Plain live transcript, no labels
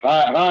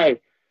Hi.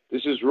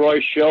 This is Roy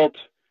Schilt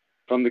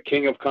from the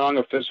King of Kong,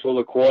 A Fistful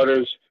of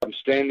Quarters. I'm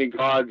standing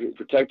guard,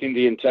 protecting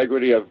the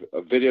integrity of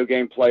video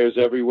game players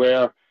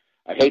everywhere.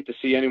 I hate to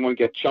see anyone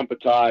get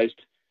chumpatized.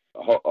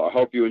 I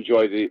hope you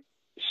enjoy the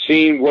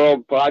Scene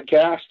World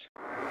podcast.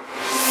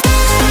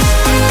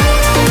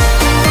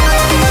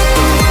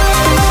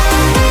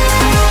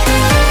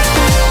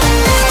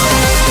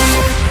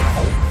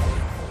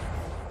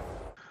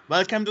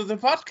 Welcome to the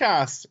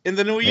podcast in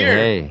the new year.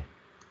 Hey.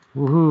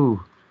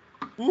 Woohoo.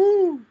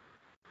 Woo.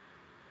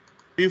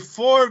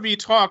 Before we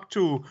talk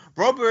to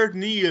Robert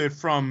Neal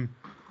from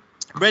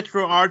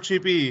Retro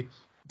RGB,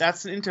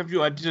 that's an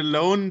interview I did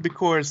alone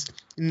because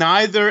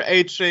neither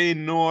AJ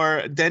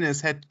nor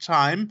Dennis had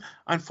time,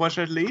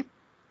 unfortunately.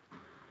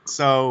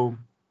 So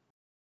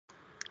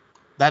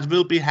that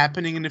will be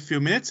happening in a few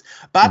minutes.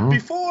 But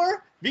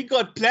before, we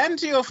got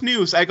plenty of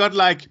news. I got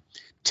like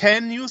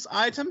 10 news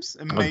items.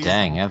 Amazing. Oh,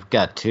 dang. I've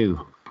got 2.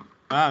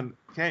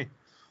 Okay.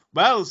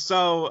 Well,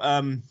 so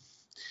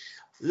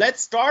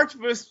let's start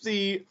with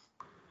the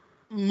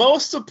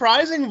most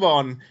surprising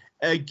one.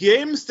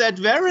 Games that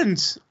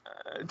weren't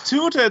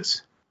tutored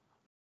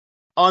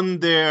on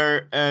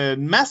their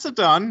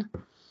Mastodon,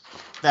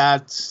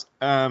 that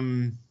a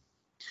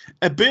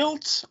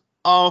build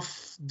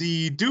of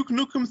the Duke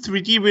Nukem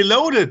 3D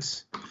Reloaded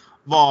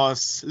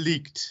was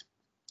leaked,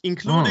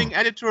 including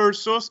editor,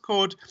 source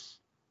code,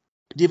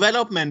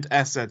 development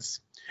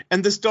assets.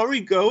 And the story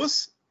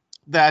goes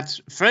that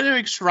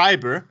Frederick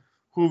Schreiber,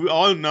 who we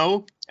all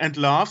know and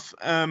love,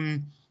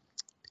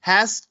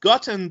 has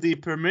gotten the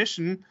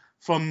permission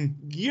from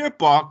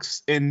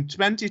Gearbox in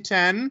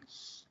 2010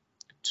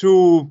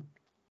 to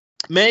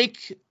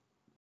make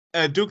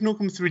Duke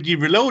Nukem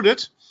 3D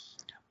Reloaded.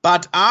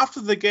 But after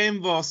the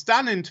game was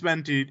done in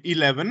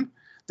 2011,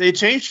 they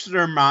changed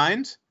their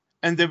mind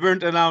and they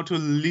weren't allowed to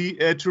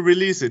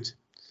release it.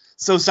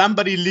 So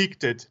somebody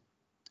leaked it,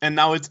 and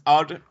now it's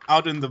out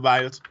in the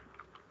wild.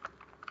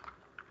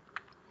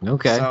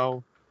 Okay.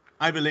 So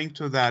I will link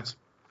to that.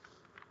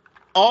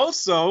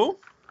 Also,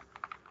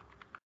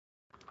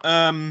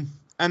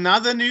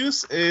 another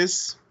news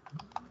is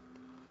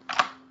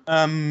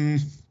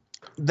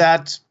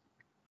that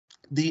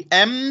the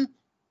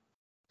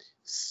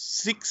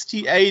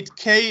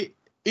M68K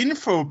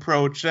info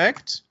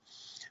project,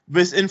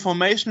 with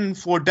information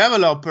for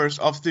developers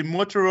of the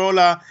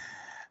Motorola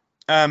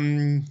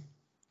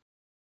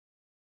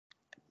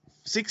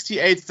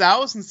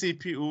 68,000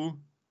 CPU,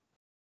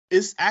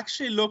 is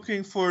actually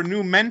looking for a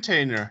new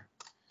maintainer,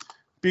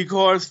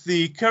 because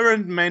the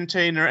current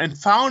maintainer and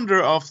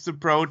founder of the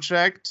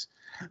project,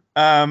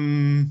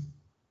 Carsten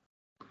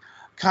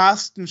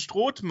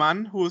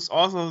Strothmann, who is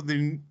also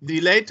the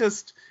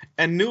latest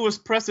and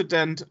newest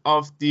president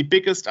of the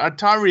biggest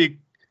Atari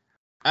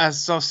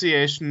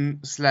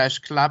association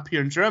 / club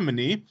here in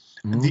Germany,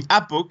 the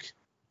ABUG,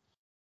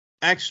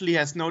 actually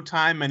has no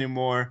time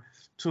anymore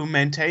to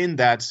maintain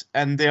that.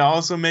 And they're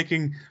also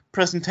making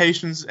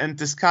presentations and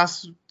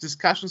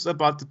discussions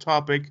about the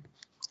topic.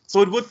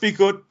 So it would be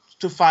good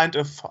to find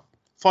a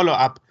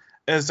follow-up,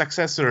 a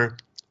successor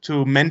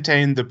to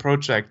maintain the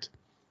project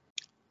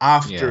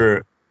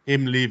after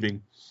him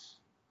leaving.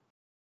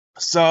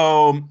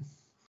 So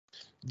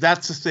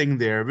that's the thing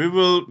there. We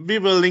will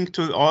link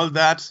to all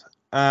that.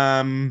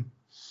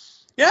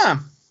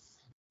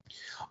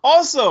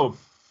 Also,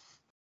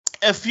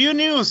 a few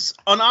news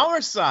on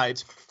our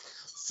side.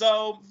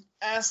 So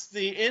as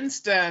the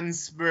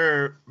instance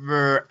were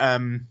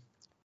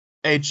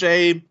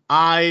AJ,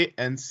 I,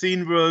 and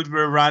Scene World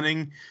were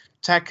running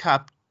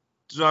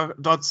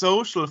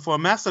TechHub.social for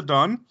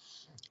Mastodon,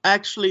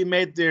 actually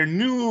made their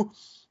new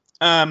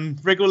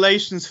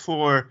regulations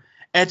for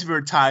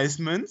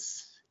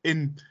advertisements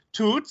in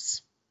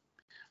Toots.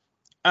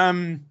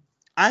 I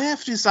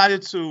have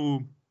decided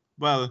to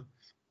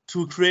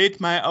create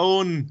my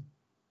own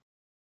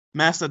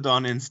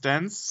Mastodon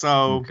instance.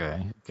 So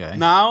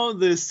now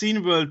the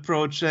Scene World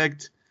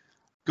project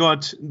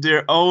got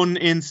their own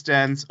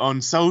instance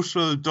on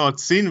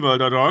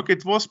social.sceneworld.org.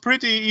 It was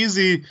pretty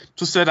easy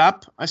to set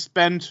up. I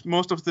spent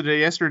most of the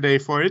day yesterday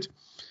for it.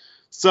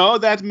 So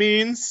that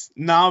means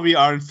now we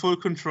are in full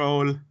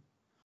control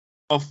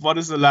of what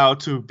is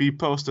allowed to be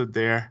posted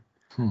there.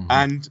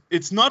 And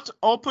it's not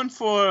open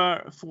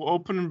for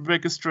open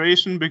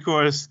registration,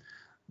 because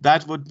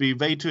that would be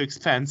way too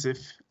expensive.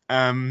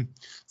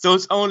 So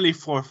it's only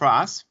for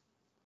us.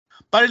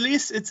 But at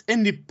least it's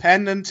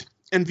independent,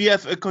 and we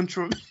have a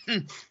control.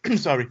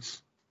 Sorry.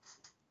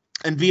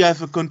 And we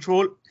have a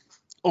control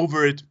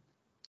over it.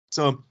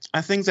 So I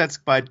think that's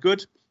quite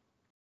good.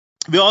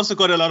 We also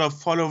got a lot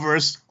of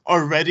followers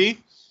already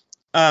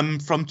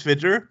from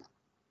Twitter.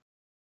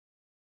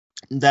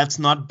 That's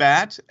not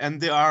bad,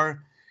 and they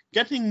are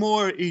getting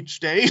more each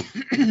day.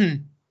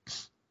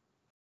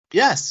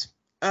 Yes.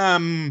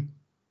 One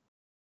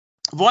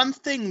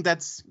thing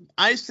that's,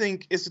 I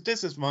think, is a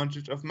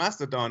disadvantage of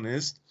Mastodon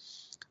is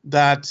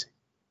that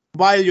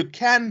while you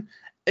can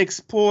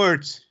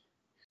export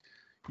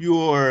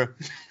your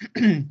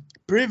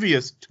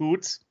previous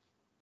toots,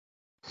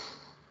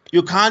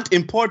 you can't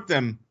import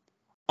them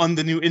on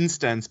the new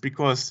instance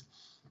because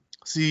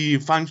the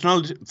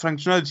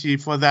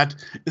functionality for that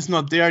is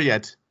not there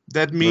yet.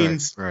 That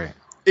means right.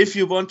 If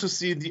you want to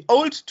see the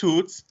old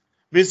tweets,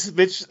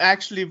 which is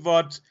actually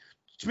what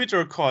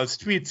Twitter calls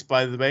tweets,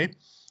 by the way,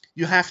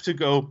 you have to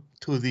go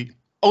to the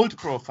old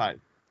profile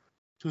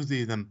to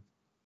see them.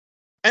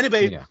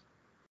 Anyway,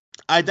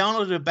 I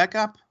downloaded a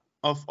backup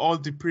of all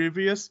the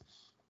previous.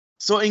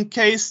 So in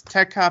case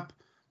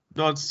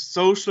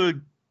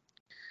TechHub.social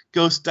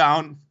goes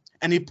down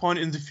any point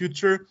in the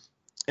future,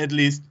 at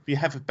least we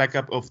have a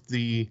backup of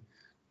the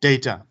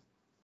data.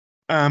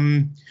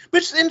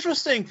 Which is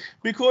interesting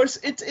because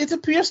it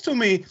appears to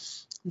me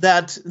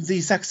that the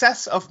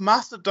success of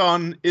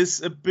Mastodon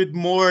is a bit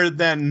more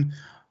than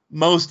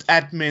most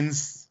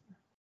admins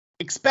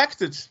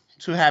expected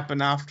to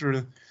happen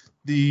after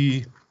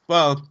the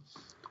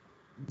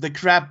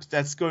crap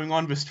that's going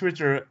on with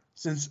Twitter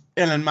since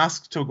Elon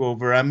Musk took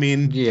over. I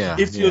mean,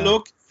 if you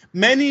look,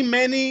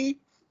 many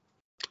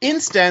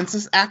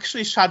instances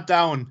actually shut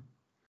down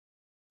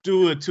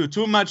due to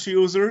too much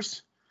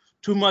users,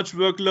 too much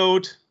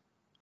workload,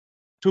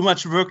 too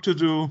much work to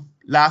do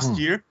last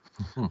year.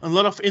 A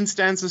lot of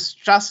instances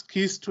just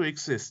ceased to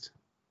exist.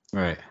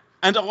 Right.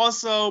 And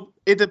also,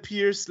 it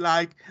appears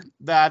like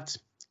that,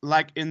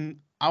 like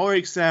in our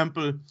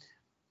example,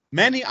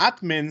 many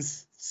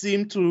admins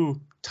seem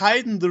to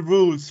tighten the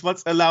rules,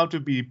 what's allowed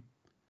to be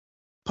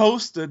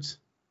posted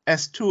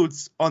as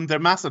tweets on their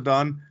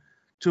Mastodon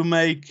to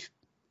make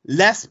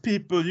less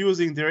people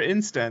using their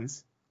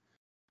instance.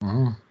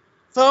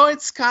 So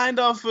it's kind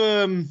of,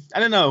 I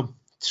don't know,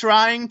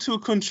 trying to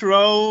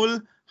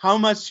control how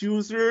much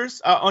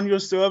users are on your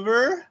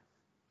server.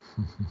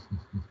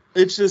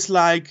 which is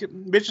like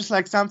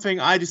something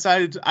I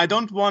decided I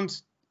don't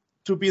want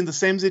to be in the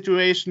same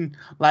situation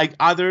like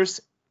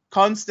others,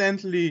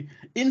 constantly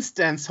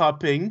instance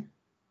hopping.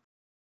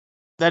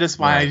 That is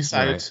why I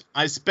decided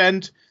I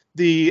spent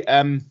the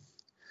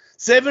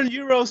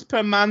 €7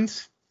 per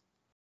month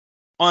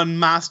on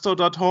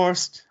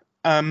master.horst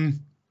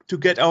to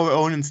get our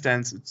own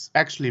instance. It's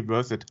actually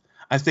worth it,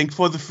 I think,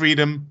 for the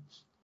freedom.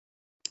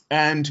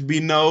 And we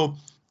know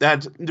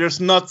that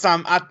there's not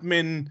some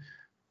admin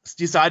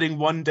deciding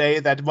one day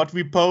that what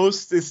we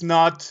post is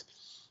not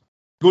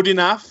good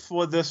enough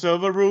for the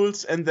server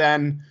rules and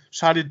then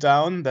shut it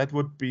down. That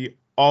would be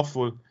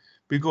awful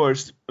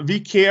because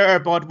we care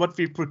about what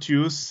we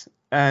produce.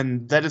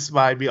 And that is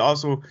why we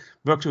also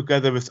work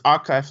together with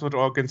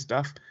archive.org and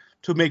stuff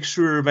to make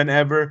sure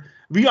whenever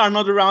we are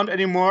not around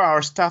anymore,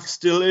 our stuff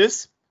still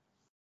is.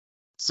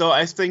 So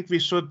I think we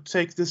should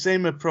take the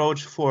same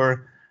approach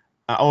for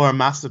our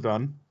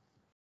Mastodon.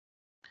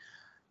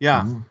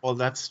 Well,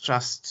 that's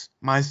just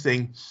my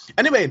thing.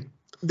 Anyway,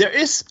 there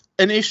is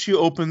an issue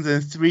open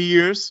in 3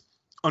 years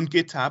on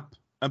GitHub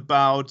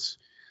about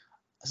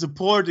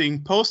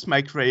supporting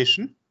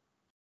post-migration.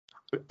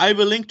 I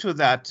will link to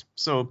that.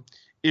 So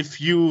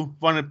if you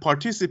want to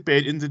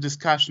participate in the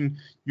discussion,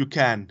 you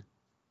can.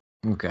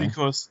 Okay.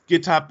 Because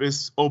GitHub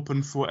is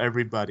open for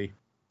everybody.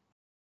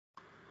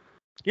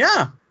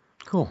 Yeah.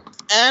 Cool.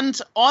 And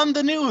on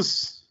the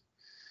news,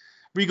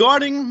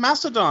 regarding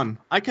Mastodon,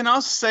 I can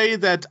also say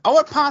that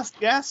our past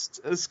guest,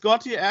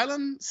 Scotty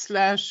Allen /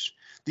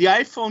 the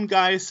iPhone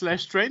guy /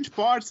 Strange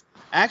Parts,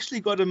 actually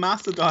got a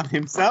Mastodon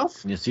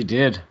himself. Yes, he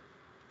did.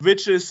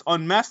 Which is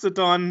on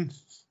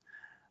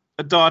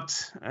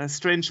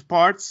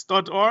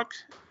mastodon.strangeparts.org.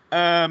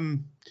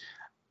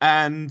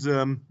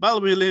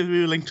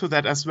 We'll link to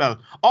that as well.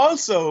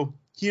 Also,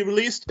 he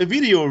released a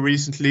video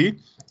recently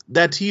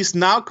that he's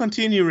now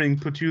continuing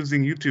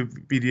producing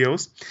YouTube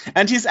videos,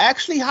 and he's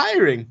actually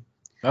hiring.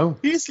 Oh.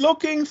 He's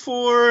looking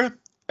for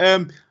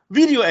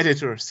video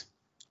editors.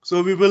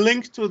 So we will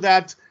link to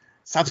that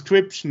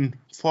subscription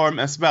form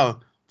as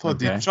well for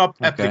the job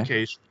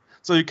application.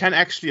 So you can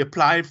actually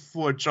apply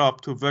for a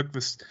job to work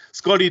with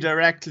Scotty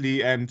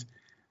directly and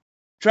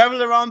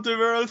travel around the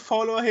world,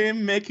 follow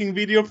him, making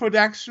video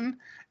production.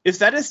 If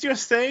that is your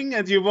thing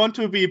and you want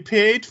to be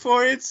paid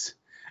for it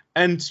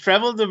and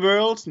travel the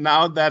world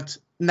now that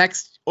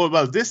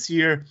this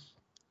year,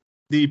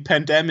 the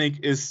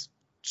pandemic is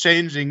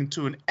changing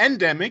to an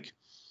endemic,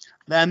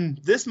 then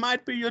this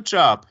might be your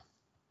job.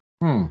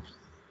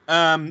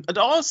 And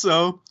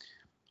also,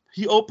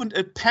 he opened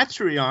a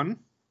Patreon.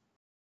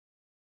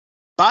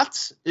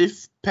 But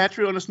if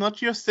Patreon is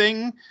not your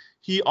thing,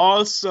 he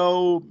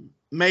also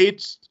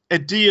made a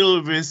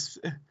deal with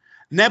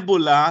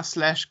Nebula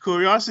 /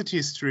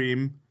 Curiosity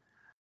Stream,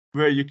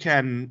 where you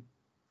can,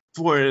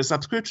 for a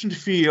subscription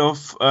fee of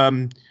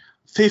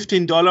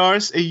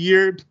 $15 a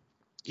year,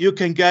 you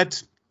can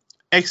get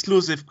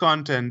exclusive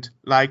content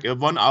like a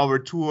 1-hour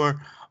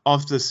tour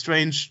of the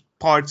Strange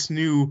Parts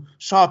new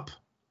shop.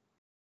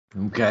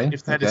 Okay.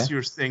 If that is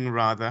your thing,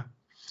 rather.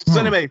 So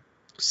anyway,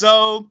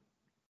 so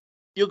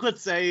you could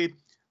say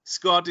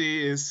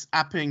Scotty is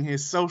upping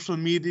his social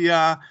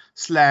media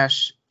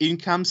 /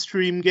 income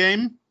stream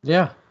game.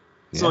 Yeah.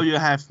 So you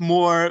have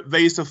more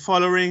ways of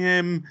following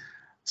him,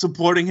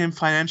 supporting him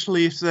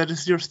financially if that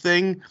is your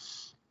thing.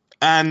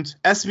 And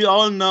as we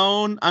all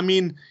know, I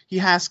mean, he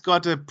has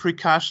got a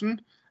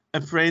percussion, a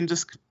brain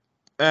disc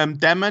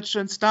damage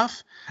and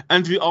stuff.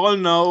 And we all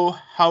know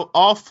how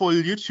awful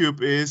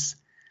YouTube is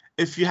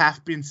if you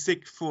have been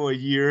sick for a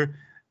year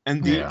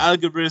and the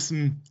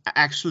algorithm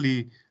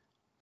actually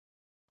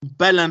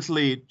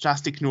blatantly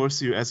just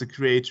ignores you as a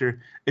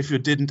creator if you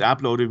didn't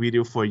upload a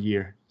video for a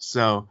year.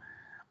 So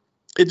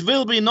it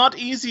will be not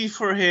easy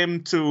for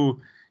him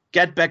to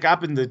get back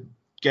up in the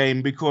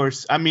game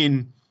because, I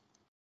mean,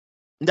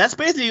 that's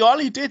basically all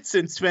he did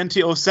since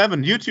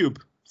 2007,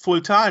 YouTube, full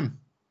time.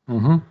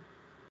 Mm-hmm.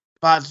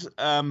 But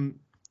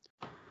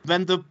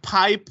when the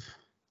pipe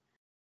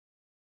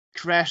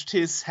crashed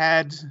his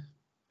head,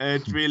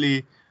 it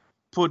really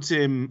put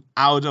him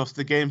out of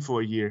the game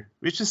for a year,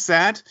 which is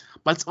sad,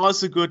 but it's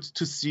also good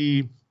to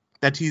see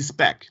that he's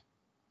back.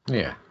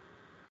 Yeah.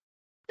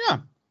 Yeah.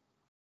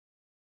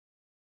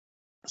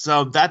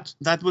 So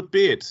that would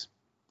be it.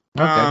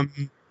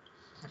 Okay.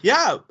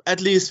 Yeah, at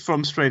least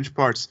from Strange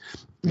Parts.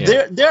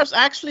 Yeah. There's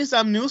actually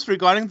some news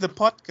regarding the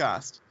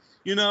podcast.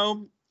 You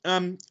know,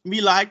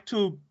 we like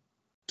to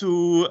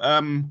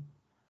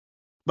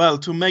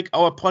make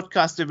our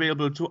podcast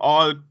available to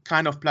all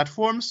kind of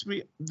platforms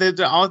that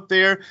are out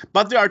there.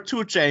 But there are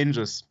two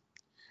changes,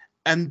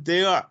 and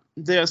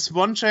there's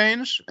one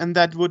change, and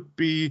that would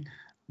be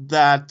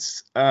that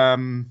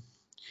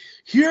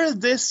here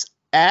this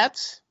ad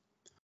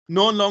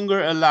no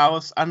longer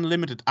allows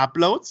unlimited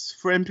uploads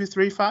for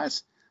MP3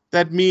 files.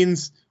 That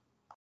means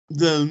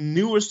the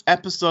newest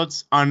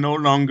episodes are no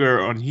longer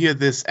on Hear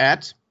This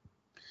Ad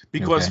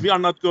because we are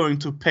not going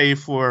to pay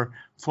for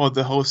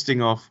the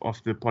hosting of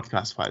the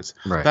podcast files.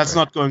 Right, That's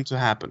not going to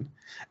happen.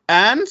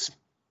 And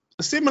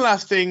a similar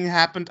thing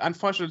happened,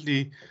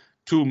 unfortunately,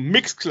 to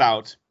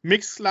Mixcloud.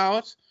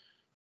 Mixcloud,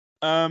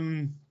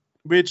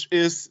 which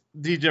is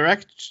the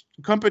direct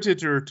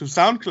competitor to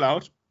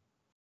SoundCloud.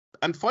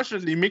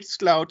 Unfortunately,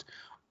 Mixcloud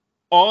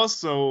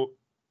also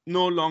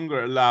no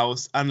longer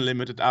allows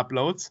unlimited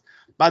uploads,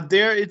 but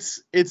there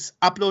it's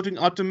uploading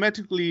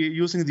automatically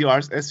using the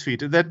RSS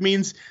feed. That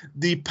means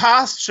the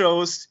past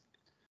shows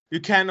you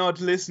cannot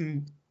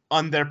listen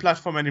on their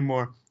platform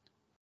anymore.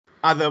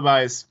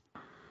 Otherwise,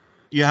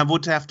 you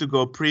would have to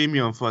go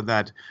premium for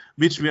that,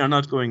 which we are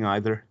not going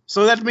either.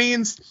 So that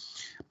means,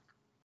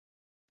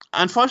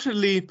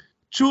 unfortunately,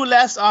 2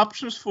 less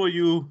options for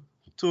you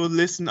to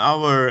listen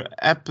our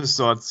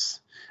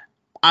episodes,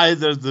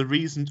 either the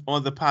recent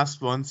or the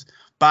past ones.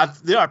 But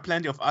there are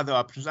plenty of other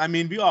options. I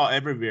mean, we are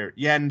everywhere.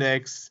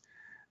 Yandex,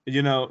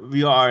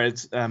 we are at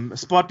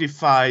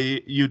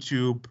Spotify,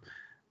 YouTube,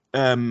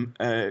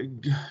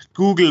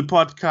 Google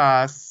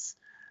Podcasts,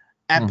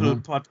 Apple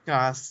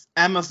Podcasts,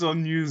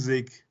 Amazon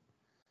Music.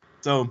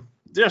 So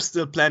there's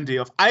still plenty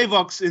of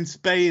iVox in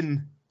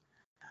Spain.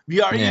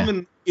 We are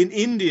even in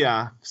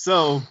India.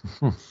 So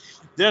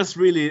there's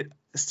really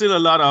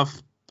still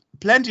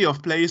plenty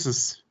of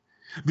places.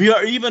 We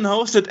are even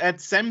hosted at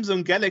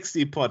Samsung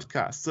Galaxy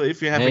Podcast. So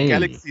if you have a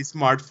Galaxy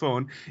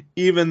smartphone,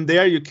 even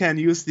there you can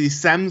use the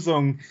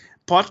Samsung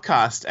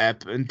Podcast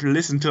app and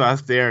listen to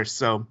us there.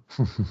 So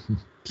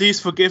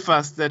please forgive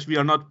us that we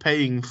are not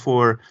paying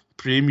for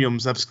premium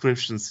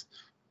subscriptions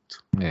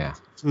to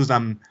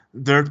some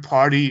third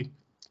party.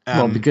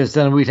 Well, because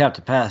then we'd have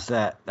to pass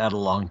that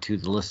along to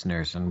the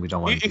listeners, and we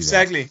don't want to do that.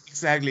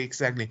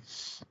 Exactly.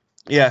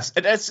 Yes,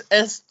 and as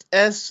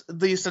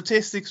the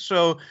statistics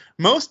show,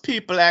 most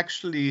people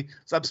actually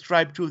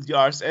subscribe to the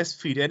RSS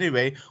feed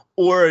anyway,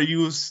 or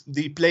use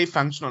the play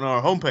function on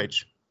our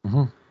homepage.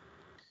 And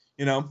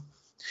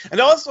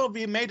also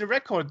we made a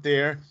record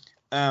there.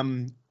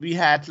 We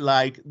had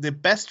the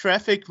best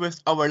traffic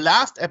with our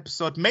last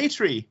episode,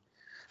 Maytree.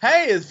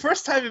 Hey, the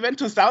first time we went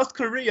to South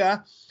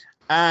Korea,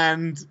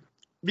 and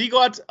we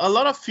got a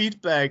lot of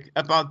feedback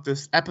about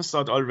this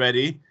episode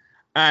already,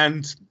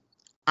 and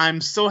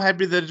I'm so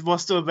happy that it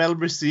was so well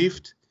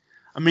received.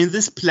 I mean,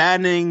 this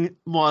planning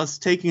was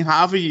taking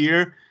half a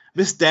year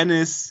with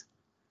Dennis,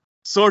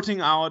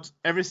 sorting out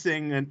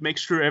everything and make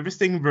sure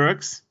everything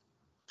works.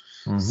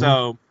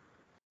 So,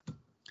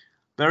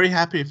 very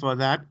happy for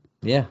that.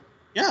 Yeah.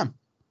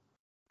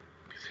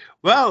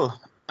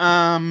 Well,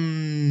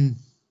 I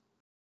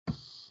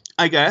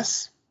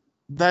guess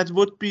that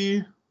would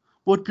be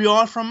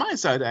all from my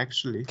side,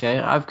 actually. Okay,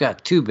 I've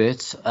got 2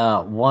 bits.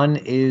 One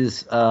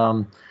is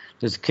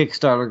there's a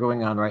Kickstarter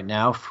going on right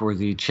now for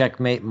the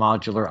Checkmate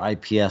modular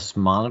IPS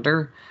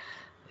monitor.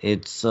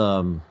 It's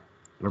a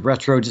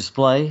retro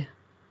display,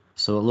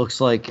 so it looks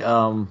like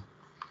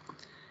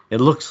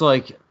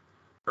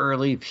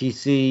early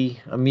PC,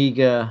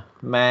 Amiga,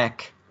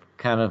 Mac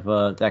kind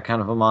of that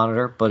kind of a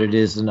monitor, but it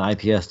is an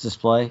IPS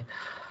display.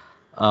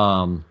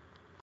 It's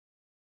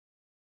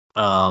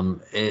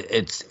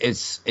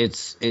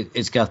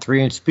got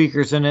 3-inch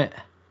speakers in it.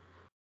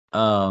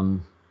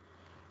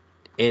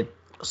 It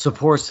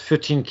supports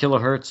 15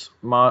 kilohertz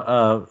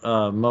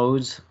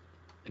modes.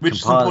 Which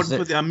is important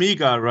for the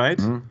Amiga, right?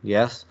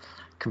 Yes.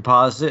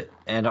 Composite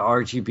and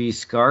RGB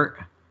SCART.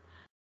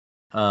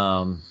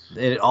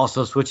 It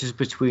also switches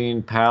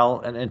between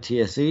PAL and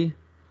NTSC.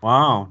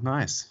 Wow,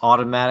 nice.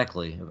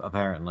 Automatically,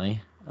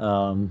 apparently.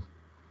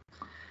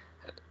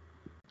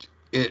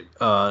 It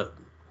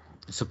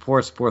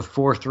supports both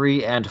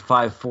 4.3 and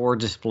 5.4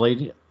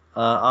 display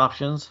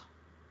options.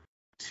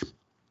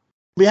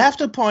 We have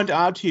to point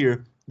out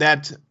here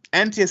that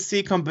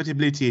NTSC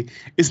compatibility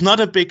is not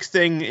a big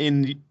thing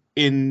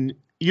in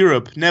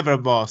Europe. Never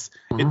was.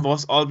 It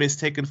was always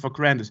taken for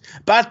granted.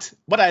 But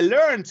what I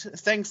learned,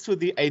 thanks to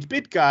the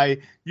 8-bit guy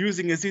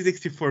using a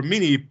C64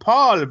 Mini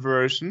PAL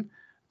version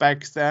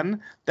back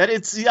then, that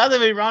it's the other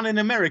way around in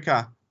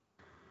America.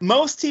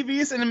 Most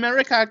TVs in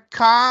America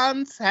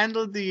can't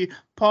handle the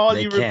PAL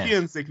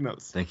European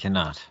signals. They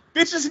cannot.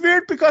 Which is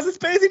weird because it's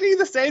basically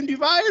the same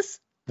device.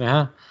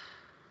 Yeah.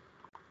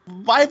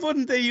 Why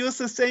wouldn't they use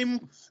the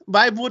same?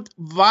 Why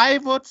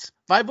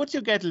would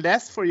you get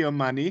less for your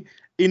money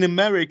in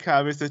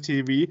America with the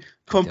TV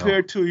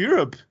compared to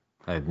Europe?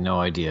 I have no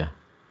idea.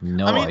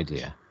 No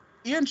idea.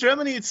 Here in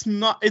Germany, it's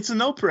a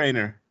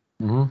no-brainer.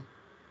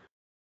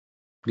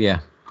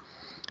 Yeah.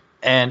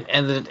 And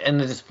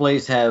the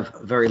displays have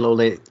very low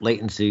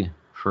latency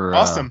for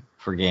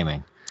for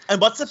gaming.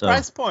 And what's the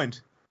price point?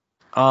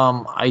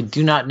 I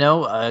do not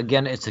know.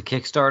 Again, it's a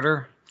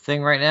Kickstarter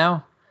thing right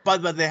now.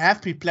 But they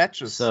have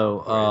pre-pledges.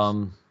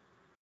 So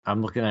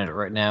I'm looking at it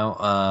right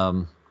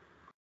now.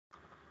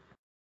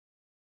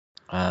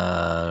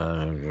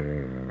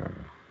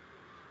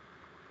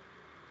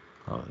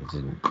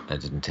 That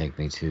didn't take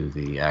me to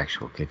the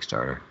actual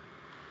Kickstarter.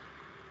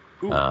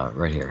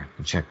 Right here,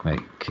 check my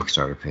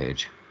Kickstarter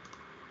page.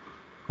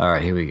 All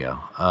right, here we go.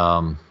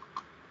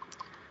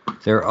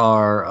 There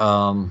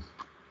are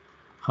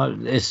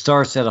it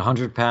starts at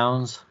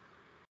 £100,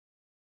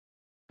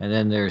 and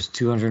then there's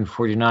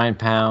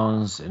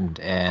 £249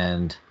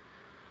 and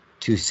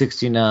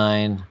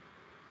 $269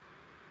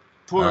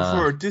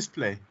 for a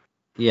display.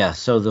 Yeah,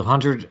 so the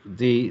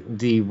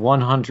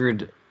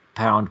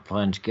 £100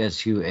 plunge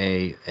gets you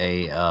a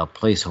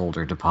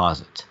placeholder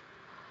deposit.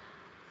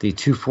 The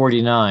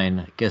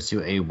 $249 gets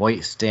you a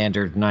white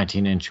standard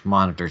 19-inch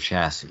monitor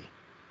chassis.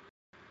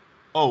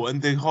 Oh,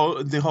 and the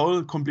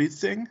whole complete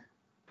thing?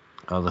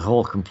 The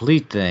whole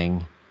complete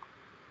thing.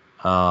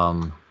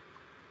 I'm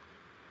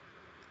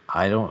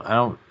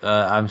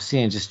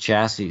seeing just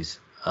chassis.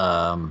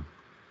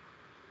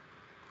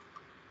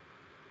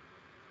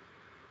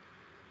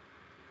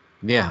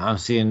 Yeah, I'm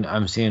seeing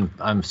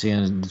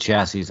the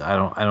chassis.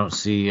 I don't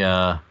see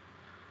there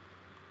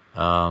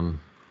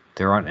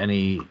aren't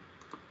any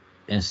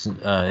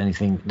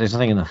anything. There's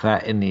nothing in the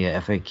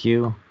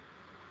FAQ.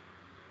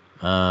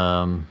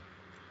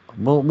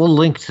 We'll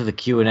link to the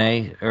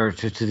Q&A or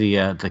to the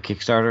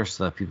Kickstarter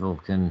so that people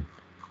can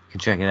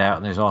check it out.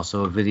 And there's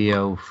also a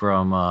video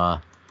from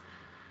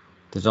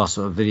So it's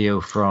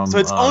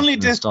only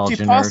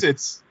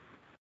deposits.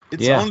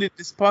 It's only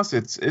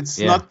deposits. It's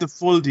not the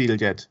full deal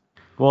yet.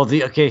 Well,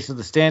 so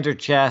the standard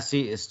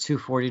chassis is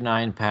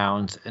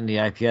 £249 and the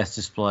IPS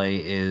display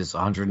is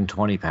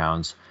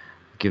 £120,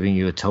 giving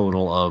you a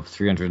total of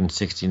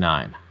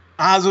 $369.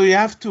 So you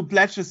have to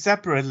pledge it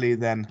separately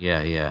then.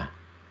 Yeah.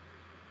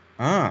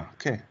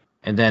 Okay.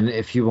 And then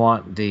if you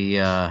want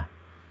the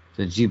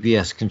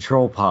GPS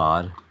control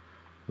pod,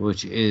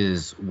 which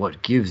is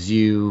what gives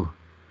you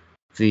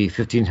the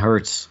 15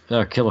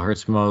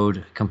 kilohertz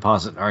mode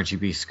composite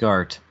RGB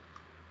SCART,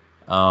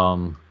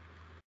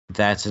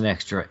 that's an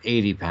extra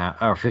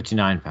 £80 or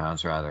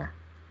 £59 rather.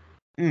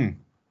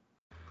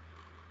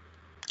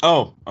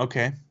 Oh,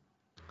 okay.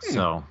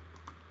 So,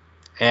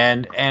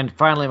 and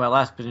finally, my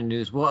last bit of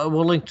news.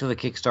 We'll link to the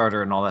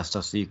Kickstarter and all that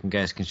stuff so you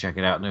guys can check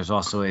it out. And there's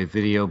also a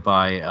video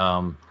by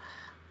the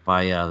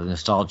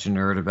Nostalgia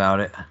Nerd about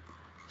it.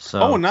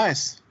 So,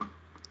 nice.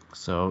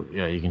 So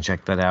yeah, you can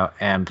check that out.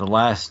 And the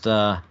last,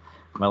 my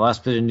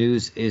last bit of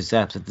news is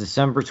that the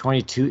December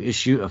 22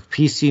 issue of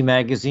PC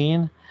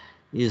Magazine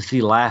is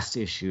the last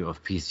issue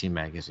of PC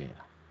Magazine.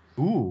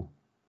 Ooh.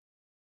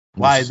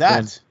 Why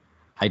that?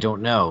 I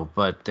don't know,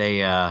 but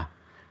the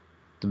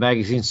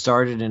magazine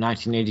started in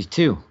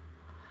 1982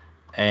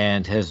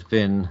 and has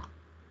been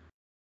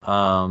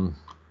PC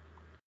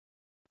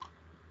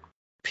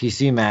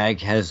Mag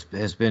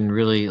has been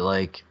really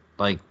like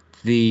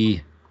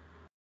the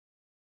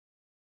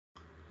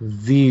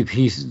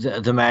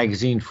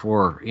magazine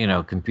for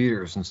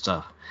computers and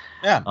stuff.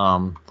 Yeah.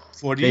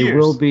 40 they years.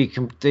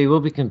 They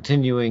will be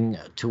continuing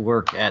to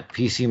work at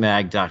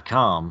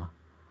PCMag.com,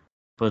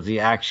 but the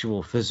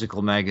actual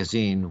physical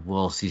magazine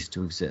will cease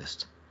to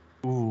exist.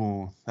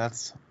 Ooh, that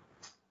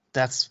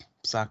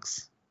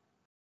sucks.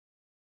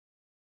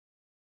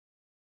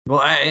 Well,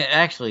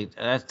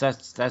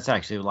 that's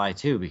actually a lie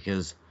too,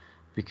 because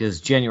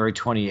January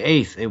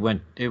 28th it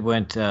went.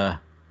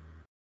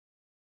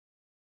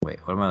 Wait,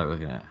 what am I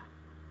looking at?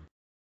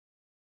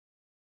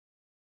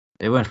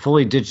 It went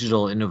fully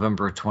digital in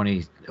November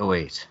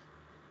 2008.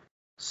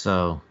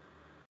 So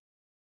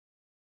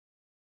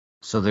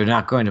they're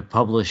not going to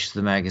publish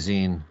the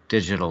magazine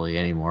digitally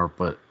anymore,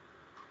 but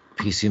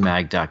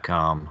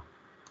PCMag.com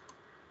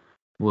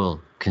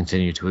will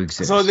continue to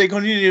exist. So they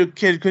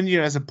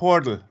continue as a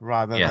portal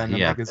rather than a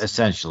magazine.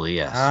 Essentially,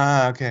 yes.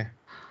 Okay.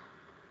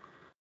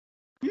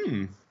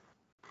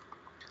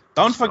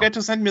 Don't forget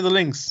to send me the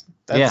links.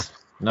 Yeah.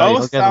 No,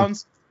 both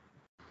sounds,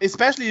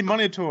 especially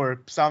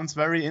Monitor, sounds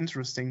very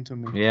interesting to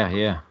me.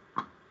 Yeah.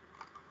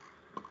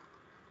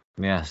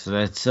 Yeah, so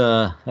that's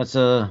a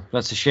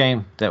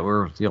shame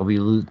that you'll be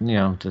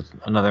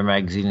another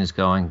magazine is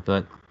going,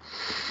 but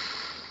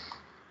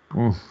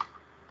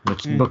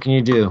what can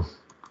you do?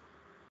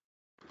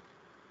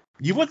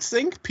 You would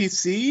think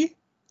PC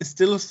is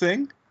still a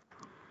thing?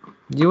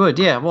 You would,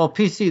 yeah. Well,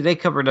 PC, they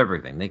covered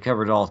everything. They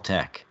covered all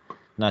tech,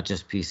 not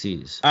just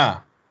PCs.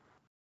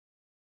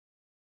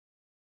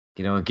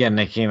 Again,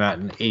 they came out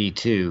in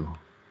 82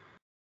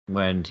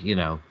 when,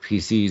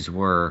 PCs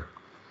were,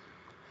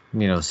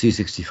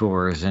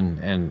 C64s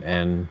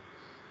and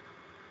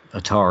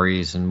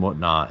Ataris and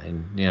whatnot,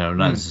 and, not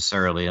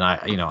necessarily,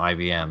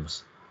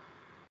 IBMs.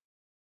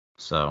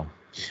 So.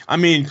 I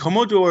mean,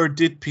 Commodore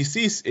did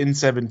PCs in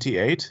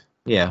 78.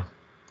 Yeah.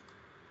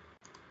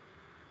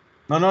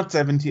 No, not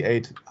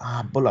 78.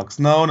 Bullocks.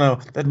 No.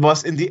 That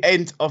was in the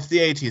end of the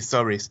 80s.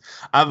 Sorry.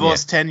 I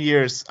was 10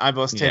 years. 10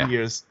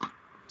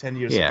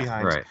 years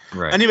behind.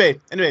 Right. Anyway,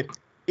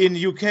 in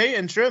UK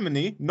and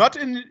Germany, not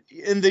in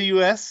the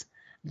US,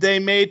 they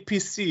made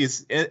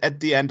PCs at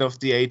the end of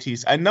the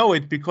 80s. I know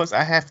it because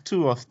I have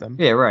 2 of them.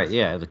 Yeah, right.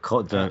 Yeah, the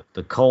Colt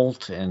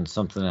and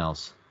something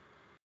else.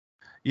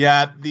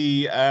 Yeah,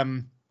 the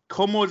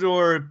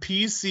Commodore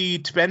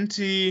PC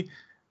 20-3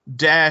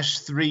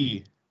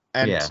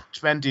 and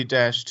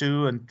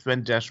 20-2 and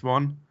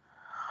 20-1.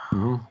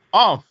 Mm-hmm.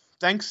 Oh,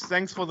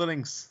 thanks for the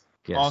links.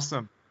 Yes.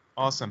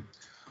 Awesome.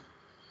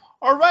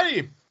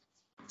 Alrighty,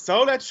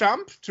 so let's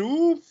jump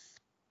to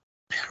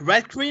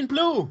Red, Green,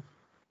 Blue.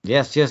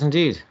 Yes,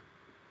 indeed.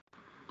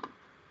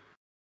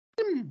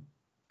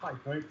 Hi,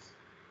 folks.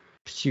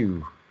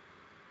 Phew.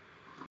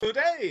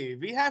 Today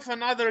we have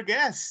another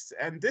guest,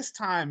 and this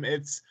time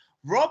it's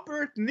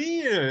Robert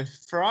Neal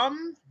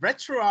from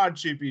Retro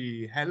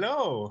RGB.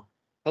 Hello.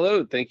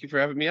 Hello, thank you for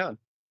having me on.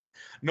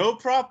 No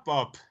problem,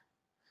 Bob.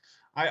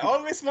 I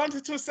always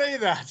wanted to say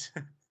that.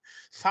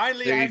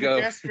 Finally, I have a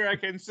guest where I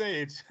can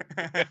say it.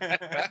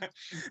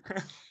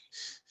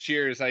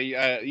 Cheers. I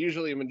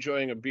usually am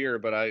enjoying a beer,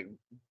 but I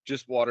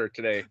just water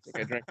today. I think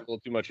I drank a little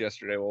too much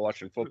yesterday while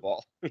watching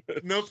football.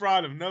 No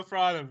problem.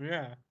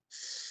 Yeah.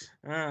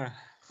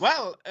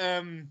 Well,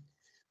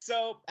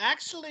 so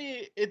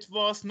actually, it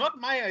was not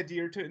my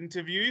idea to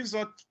interview you,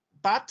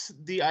 but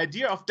the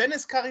idea of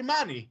Dennis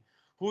Karimani,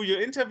 who you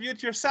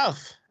interviewed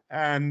yourself.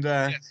 And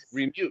yes,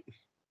 remute.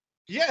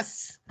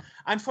 Yes.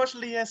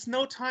 Unfortunately, he has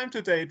no time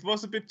today. It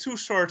was a bit too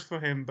short for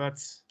him,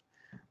 but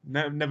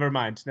never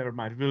mind.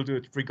 We'll do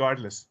it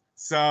regardless.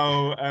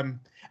 So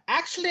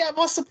actually, I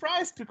was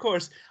surprised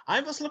because I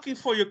was looking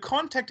for your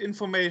contact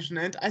information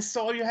and I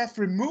saw you have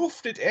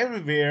removed it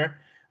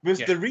everywhere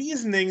with the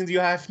reasoning you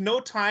have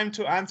no time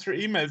to answer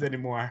emails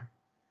anymore.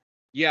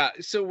 Yeah,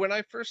 so when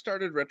I first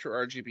started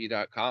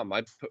RetroRGB.com,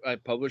 I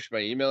published my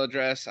email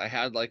address. I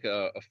had like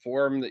a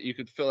form that you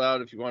could fill out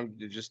if you wanted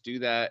to just do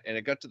that. And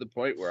it got to the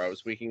point where I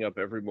was waking up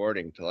every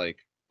morning to like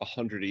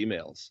 100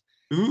 emails.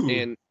 Ooh.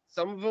 And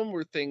some of them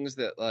were things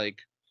that like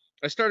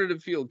I started to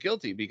feel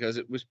guilty because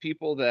it was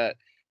people that,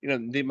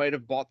 they might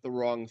have bought the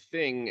wrong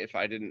thing if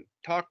I didn't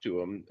talk to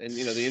them. And,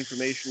 the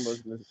information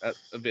wasn't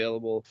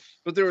available.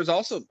 But there was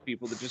also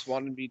people that just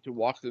wanted me to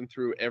walk them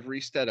through every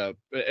step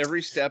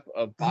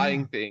of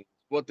buying things.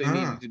 What they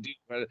needed to do.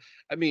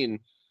 I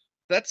mean,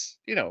 that's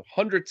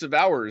hundreds of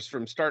hours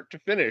from start to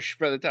finish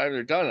by the time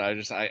they're done. I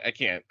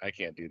can't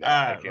do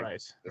that. I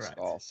can't right.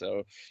 all.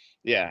 So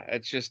yeah,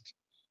 it's just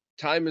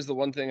time is the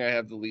one thing I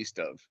have the least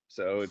of.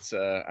 So it's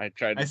I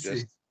try to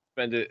just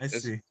spend it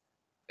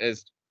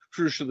as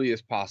crucially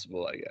as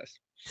possible, I guess.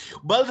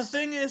 Well, the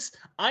thing is,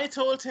 I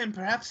told him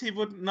perhaps he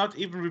would not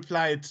even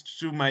reply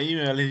to my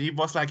email. He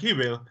was like, he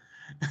will.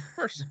 Of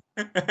course.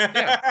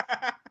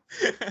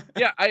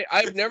 Yeah,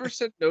 I've never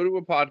said no to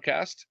a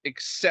podcast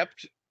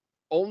except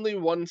only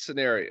one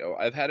scenario.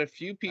 I've had a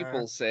few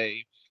people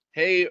say,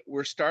 hey,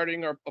 we're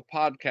starting a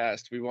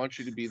podcast. We want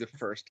you to be the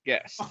first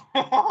guest.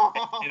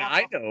 And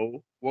I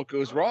know what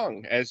goes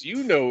wrong, as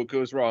you know what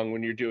goes wrong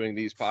when you're doing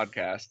these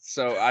podcasts.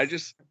 So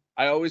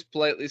I always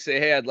politely say,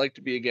 hey, I'd like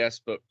to be a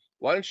guest, but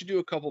why don't you do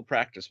a couple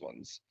practice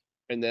ones?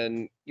 And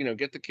then,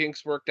 get the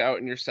kinks worked out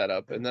in your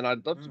setup. And then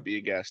I'd love to be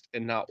a guest.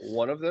 And not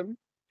one of them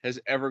has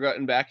ever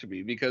gotten back to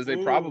me because they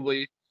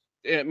probably,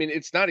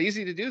 it's not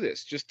easy to do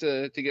this just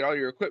to get all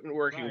your equipment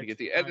working, to get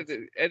the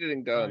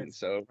editing done.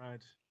 So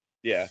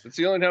yeah, that's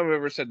the only time I've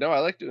ever said, no, I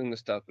like doing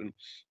this stuff. And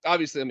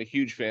obviously I'm a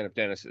huge fan of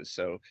Dennis's.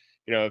 So,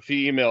 if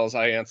he emails,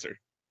 I answer.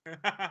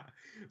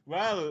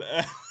 Well,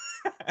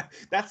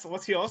 that's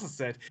what he also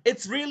said.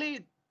 It's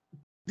really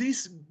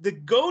the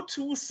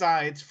go-to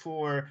site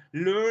for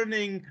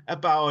learning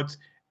about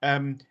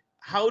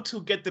how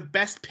to get the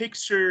best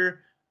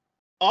picture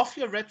of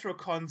your retro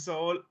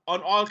console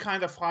on all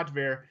kind of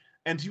hardware,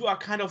 and you are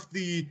kind of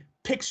the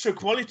picture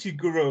quality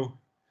guru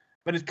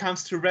when it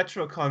comes to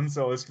retro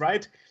consoles,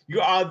 right? You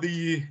are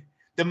the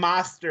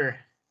master.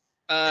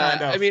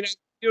 Kind of.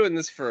 doing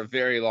this for a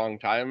very long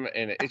time,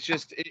 and it's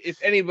just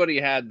if anybody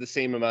had the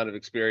same amount of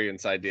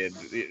experience I did,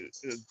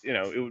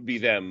 it would be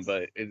them.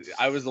 But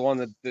I was the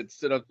one that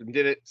stood up and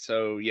did it.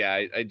 So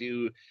yeah, I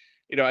do,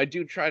 I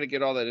do try to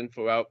get all that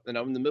info out, and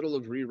I'm in the middle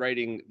of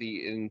rewriting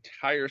the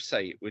entire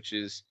site, which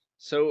is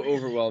so Really?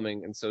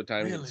 overwhelming and so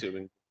time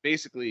consuming.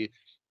 Basically,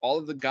 all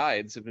of the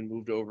guides have been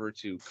moved over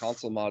to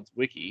Console Mods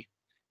Wiki,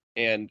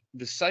 and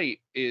the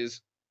site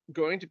is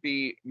going to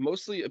be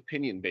mostly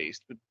opinion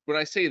based. But when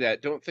I say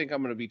that, don't think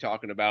I'm going to be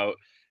talking about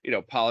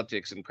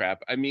politics and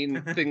crap. I mean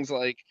things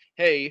like,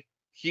 hey,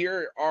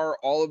 here are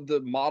all of the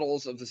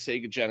models of the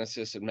Sega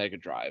Genesis and Mega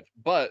Drive,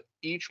 but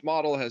each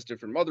model has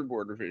different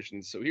motherboard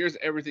revisions, so here's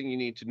everything you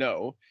need to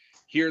know.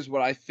 Here's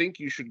what I think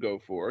you should go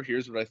for,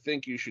 here's what I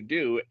think you should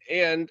do,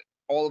 and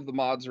all of the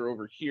mods are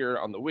over here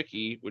on the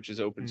wiki, which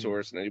is open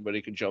source, and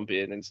anybody can jump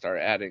in and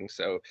start adding.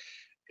 So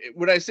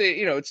when I say,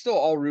 it's still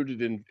all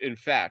rooted in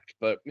fact,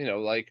 but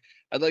like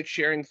I like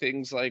sharing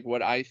things like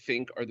what I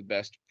think are the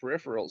best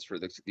peripherals for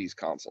these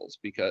consoles,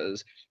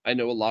 because I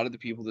know a lot of the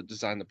people that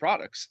design the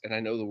products, and I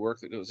know the work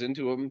that goes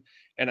into them,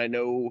 and I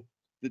know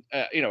that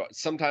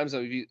sometimes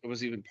I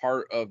was even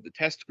part of the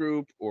test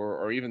group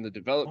or even the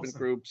development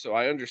group, so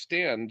I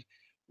understand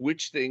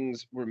which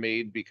things were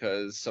made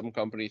because some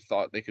company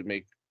thought they could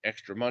make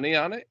extra money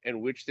on it,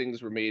 and which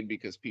things were made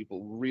because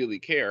people really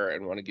care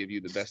and want to give you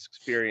the best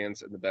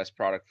experience and the best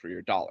product for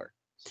your dollar.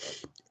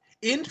 So.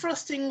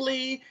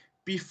 Interestingly,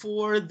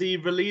 before the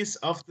release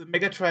of the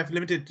Mega Drive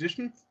Limited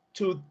Edition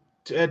to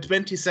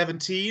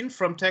 2017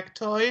 from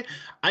Tectoy,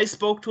 I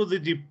spoke to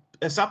the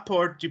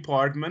support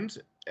department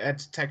at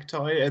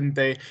Tectoy, and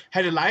they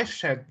had a live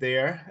chat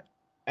there,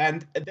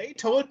 and they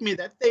told me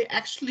that they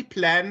actually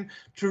plan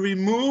to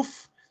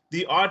remove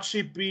the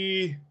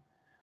RGB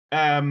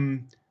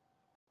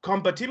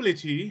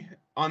compatibility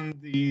on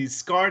the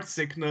SCART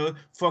signal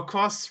for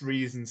cost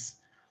reasons.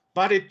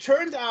 But it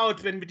turned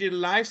out when we did a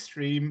live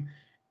stream,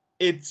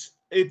 it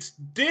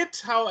did,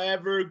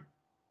 however,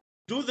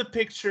 do the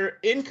picture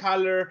in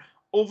color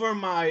over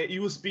my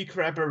USB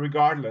grabber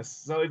regardless.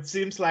 So it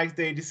seems like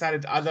they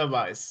decided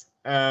otherwise.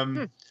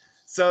 So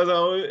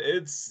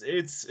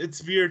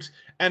it's weird,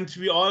 and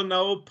we all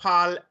know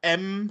PAL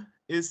M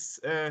is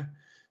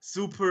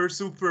super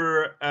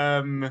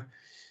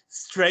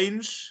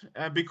strange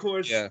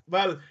because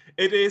well,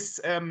 it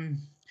is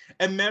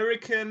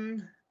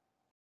American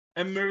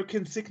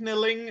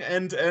signaling,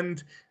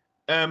 and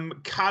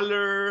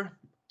color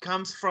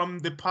comes from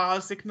the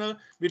PAL signal,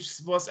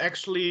 which was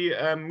actually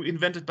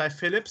invented by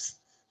Philips.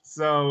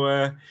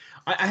 So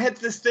I had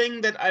this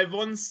thing that I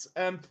once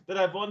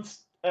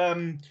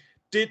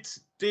did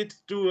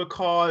do a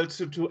call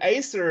to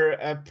Acer,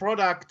 a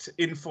product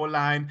info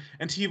line,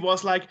 and he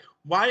was like,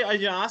 "Why are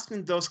you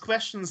asking those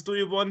questions? Do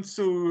you want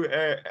to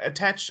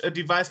attach a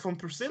device from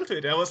Brazil to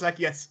it?" I was like,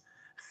 "Yes."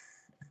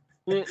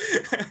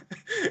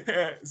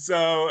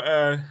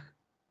 So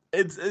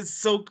it's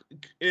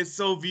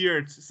so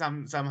weird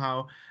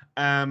somehow.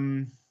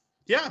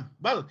 Yeah,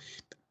 well,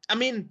 I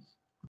mean,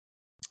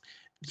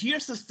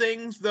 here's the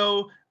thing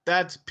though,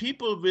 that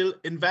people will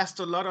invest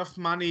a lot of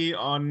money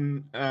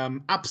on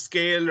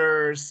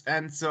upscalers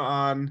and so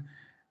on,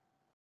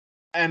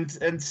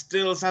 and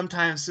still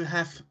sometimes to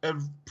have a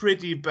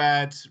pretty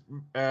bad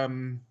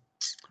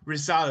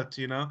result,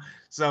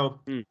 So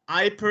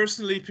I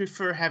personally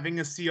prefer having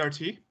a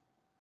CRT.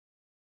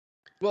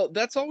 Well,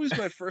 that's always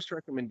my first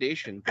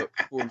recommendation, but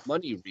for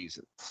money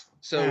reasons.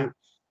 So,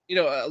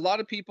 a lot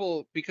of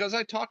people, because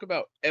I talk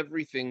about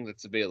everything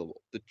that's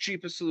available, the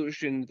cheapest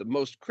solution, the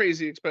most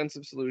crazy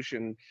expensive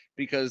solution,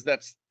 because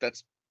that's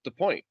the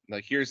point.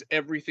 Like, here's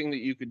everything that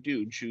you could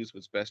do, choose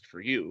what's best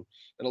for you.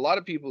 And a lot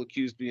of people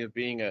accuse me of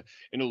being an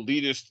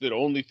elitist that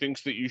only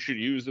thinks that you should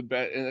use the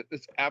best, and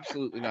it's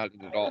absolutely not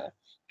it at all.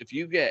 If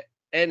you get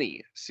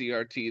any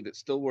CRT that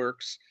still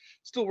works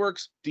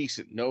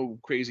decent, no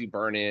crazy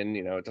burn in,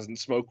 it doesn't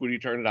smoke when you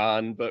turn it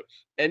on, but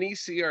any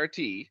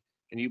CRT,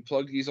 and you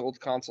plug these old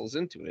consoles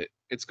into it,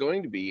 it's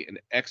going to be an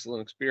excellent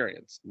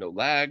experience. No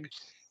lag,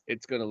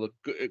 it's going to look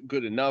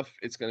good enough,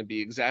 it's going to be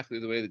exactly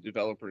the way the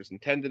developers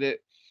intended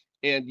it,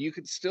 and you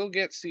could still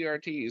get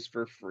CRTs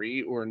for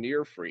free or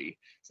near free.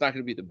 It's not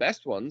going to be the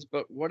best ones,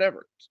 but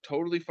whatever, it's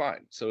totally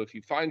fine. So if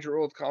you find your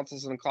old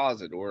consoles in a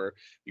closet, or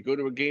you go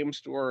to a game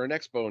store or an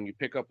expo and you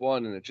pick up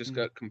one and it just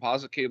got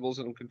composite cables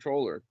and a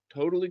controller,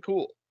 totally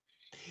cool.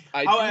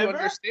 I do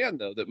understand,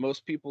 though, that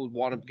most people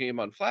want a game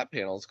on flat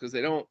panels because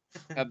they don't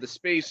have the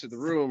space or the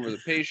room or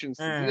the patience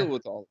to deal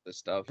with all of this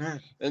stuff.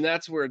 And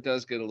that's where it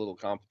does get a little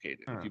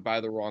complicated. If you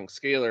buy the wrong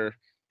scaler,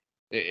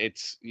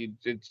 it's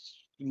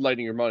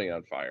lighting your money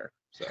on fire.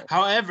 So,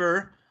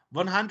 however,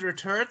 100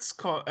 hertz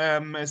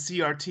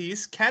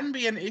CRTs can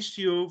be an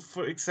issue,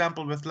 for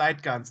example, with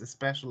light guns,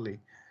 especially.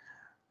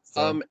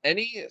 So.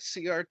 Any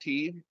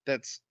CRT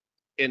that's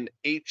an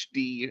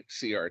HD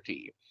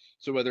CRT,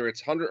 so whether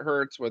it's 100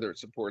 hertz, whether it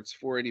supports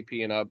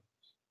 480p and up,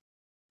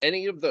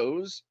 any of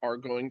those are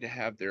going to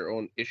have their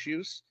own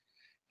issues.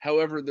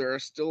 However, there are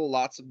still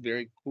lots of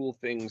very cool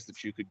things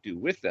that you could do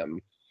with them.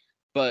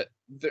 But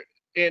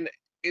and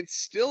it's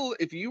still,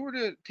 if you were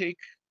to take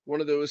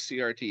one of those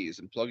CRTs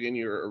and plug in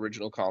your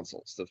original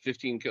consoles, the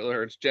 15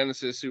 kilohertz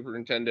Genesis, Super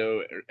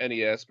Nintendo,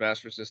 NES,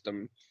 Master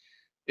System,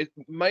 it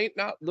might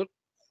not look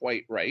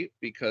quite right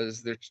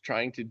because they're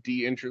trying to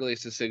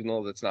de-interlace a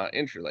signal that's not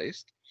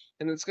interlaced.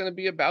 And it's going to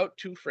be about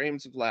 2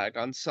 frames of lag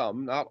on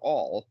some, not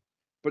all,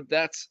 but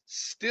that's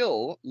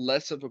still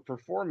less of a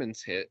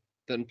performance hit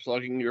than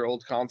plugging your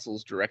old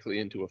consoles directly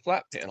into a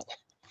flat panel.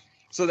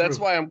 So that's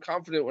True. why I'm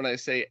confident when I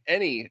say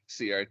any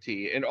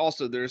CRT. And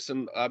also, there's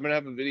some, I'm going to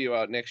have a video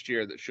out next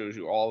year that shows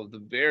you all of the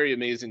very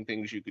amazing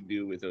things you could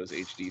do with those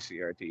HD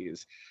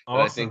CRTs.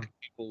 And I think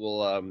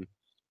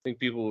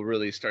people will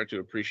really start to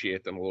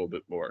appreciate them a little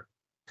bit more.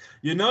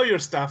 You know your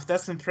stuff.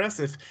 That's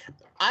impressive.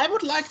 I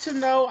would like to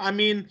know, I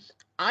mean,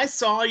 I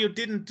saw you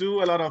didn't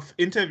do a lot of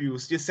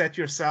interviews. You said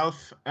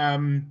yourself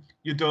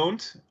you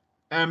don't.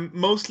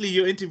 Mostly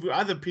you interview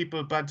other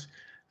people, but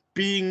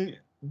being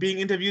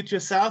interviewed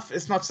yourself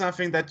is not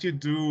something that you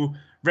do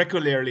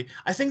regularly.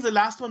 I think the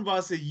last one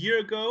was a year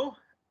ago,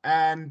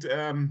 and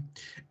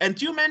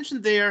you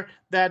mentioned there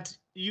that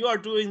you are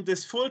doing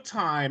this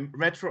full-time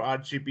retro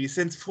RGB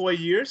since 4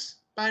 years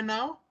by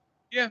now.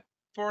 Yeah,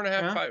 4.5,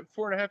 Yeah.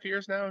 4.5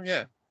 years now.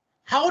 Yeah.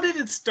 How did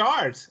it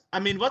start? I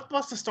mean, what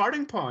was the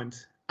starting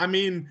point? I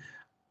mean,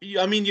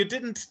 you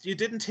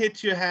didn't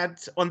hit your head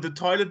on the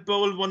toilet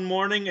bowl one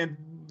morning and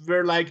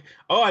were like,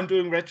 oh, I'm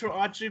doing retro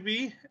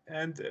RGB,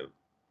 and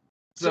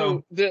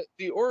so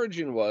the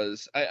origin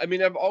was, I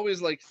mean, I've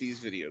always liked these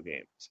video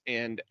games,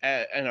 and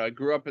I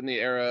grew up in the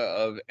era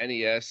of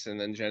NES and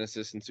then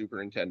Genesis and Super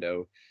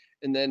Nintendo,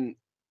 and then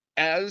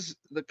as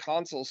the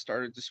console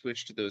started to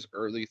switch to those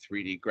early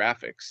 3D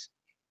graphics,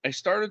 I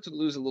started to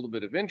lose a little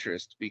bit of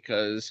interest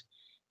because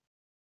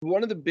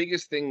one of the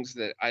biggest things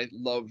that I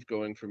loved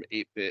going from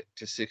 8-bit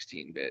to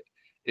 16-bit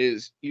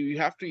is you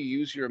have to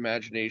use your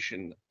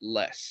imagination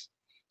less.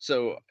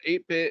 So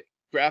 8-bit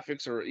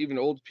graphics or even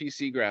old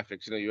PC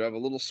graphics, you have a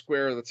little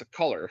square that's a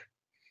color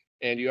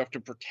and you have to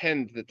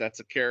pretend that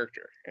that's a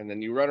character. And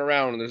then you run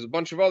around and there's a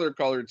bunch of other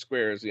colored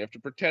squares. And you have to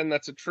pretend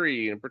that's a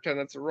tree and pretend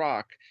that's a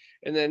rock.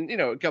 And then,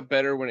 it got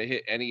better when it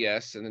hit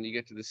NES, and then you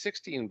get to the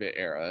 16-bit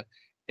era,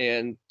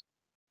 and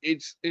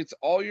it's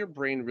all your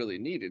brain really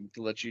needed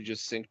to let you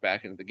just sink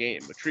back into the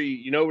game. A tree,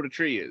 you know what a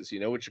tree is, you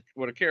know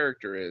what a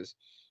character is.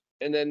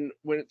 And then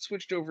when it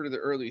switched over to the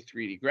early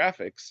 3D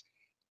graphics,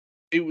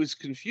 it was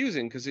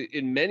confusing because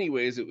in many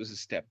ways it was a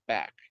step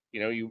back.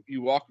 You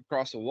walk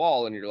across a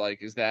wall and you're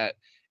like, is that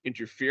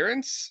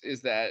interference?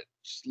 Is that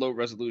just low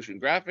resolution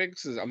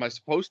graphics? Am I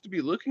supposed to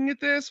be looking at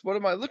this? What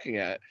am I looking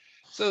at?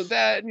 So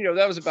that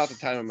was about the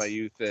time of my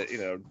youth that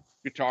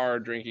guitar,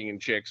 drinking, and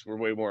chicks were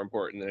way more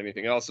important than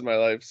anything else in my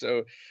life.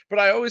 So, but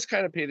I always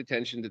kind of paid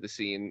attention to the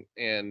scene,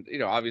 and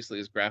obviously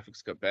as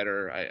graphics got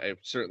better, I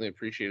certainly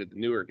appreciated the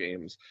newer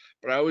games,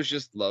 but I always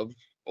just loved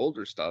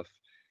older stuff.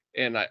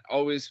 And I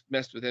always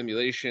messed with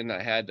emulation.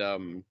 I had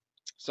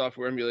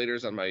software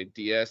emulators on my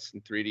DS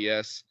and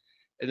 3DS.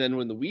 And then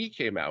when the Wii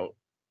came out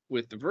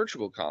with the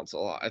Virtual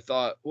Console, I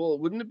thought, well,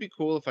 wouldn't it be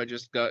cool if I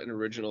just got an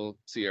original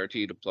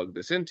CRT to plug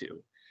this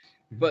into?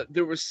 But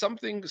there was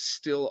something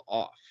still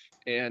off,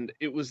 and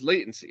it was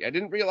latency. I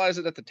didn't realize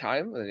it at the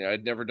time.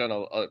 I'd never done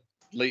a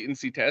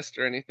latency test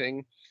or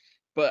anything,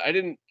 but I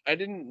didn't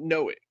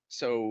know it.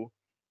 So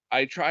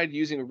I tried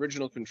using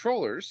original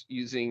controllers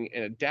using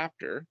an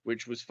adapter,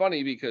 which was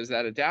funny because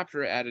that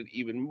adapter added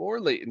even more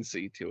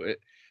latency to it.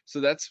 So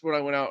that's when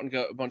I went out and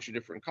got a bunch of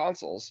different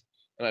consoles,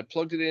 and I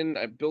plugged it in.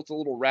 I built a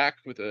little rack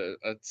with a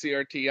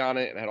CRT on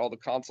it and had all the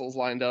consoles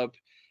lined up,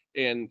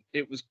 and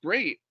it was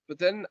great. But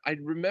then I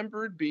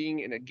remembered being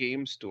in a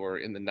game store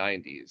in the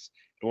 90s,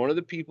 and one of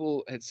the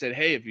people had said,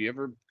 hey, have you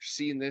ever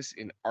seen this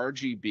in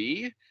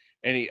RGB?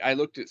 And I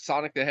looked at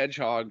Sonic the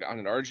Hedgehog on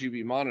an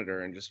RGB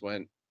monitor and just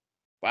went,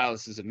 wow,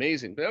 this is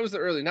amazing. But that was the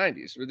early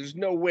 90s, where there's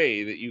no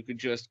way that you could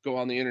just go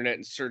on the internet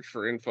and search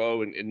for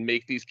info and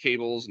make these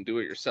cables and do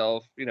it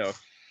yourself,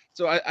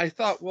 So I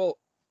thought, well,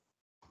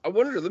 I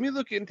wonder, let me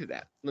look into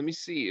that. Let me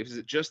see, is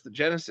it just the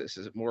Genesis?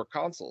 Is it more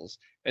consoles?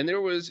 And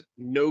there was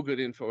no good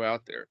info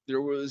out there.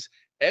 There was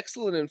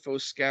excellent info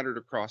scattered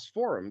across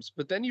forums,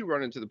 but then you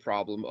run into the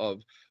problem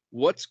of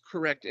what's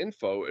correct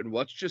info and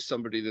what's just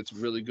somebody that's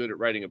really good at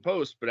writing a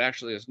post, but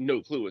actually has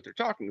no clue what they're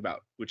talking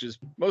about, which is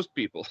most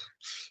people.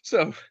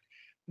 So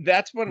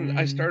that's when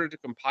I started to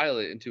compile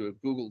it into a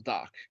Google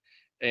Doc.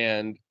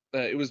 And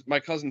it was my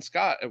cousin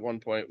Scott at one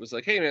point was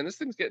like, hey, man, this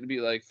thing's getting to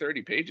be like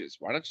 30 pages.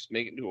 Why not just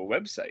make it into a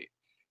website?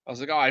 I was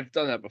like, oh, I've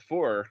done that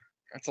before.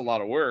 That's a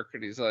lot of work.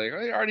 And he's like,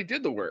 I already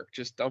did the work.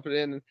 Just dump it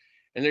in.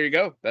 And there you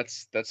go.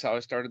 That's how I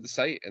started the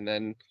site. And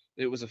then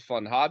it was a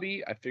fun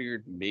hobby. I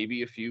figured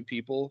maybe a few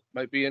people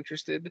might be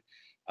interested.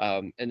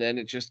 And then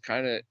it just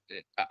kind of,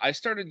 I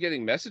started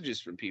getting messages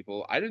from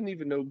people. I didn't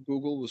even know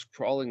Google was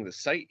crawling the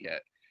site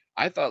yet.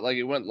 I thought like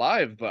it went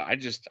live, but I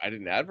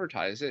didn't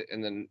advertise it.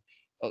 And then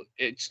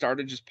it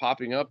started just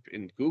popping up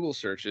in Google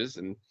searches,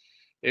 and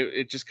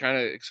it just kind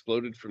of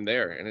exploded from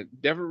there. And it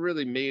never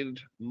really made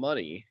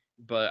money,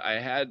 but I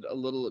had a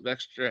little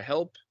extra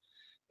help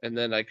and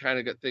then I kind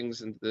of got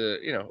things into the,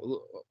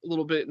 a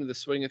little bit into the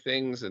swing of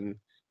things, and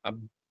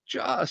I'm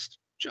just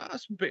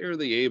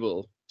barely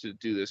able to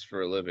do this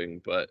for a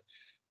living, but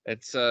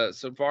it's so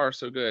far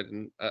so good,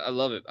 and I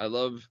love it. I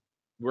love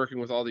working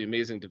with all the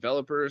amazing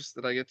developers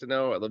that I get to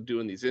know. I love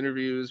doing these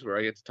interviews where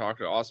I get to talk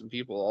to awesome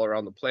people all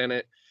around the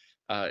planet.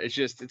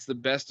 It's the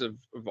best of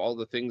all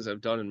the things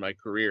I've done in my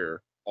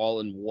career,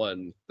 all in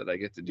one, that I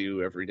get to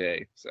do every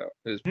day. So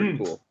it's pretty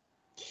cool.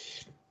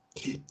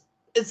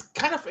 It's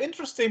kind of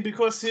interesting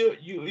because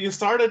you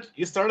started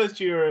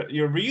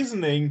your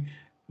reasoning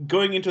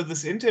going into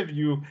this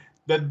interview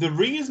that the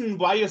reason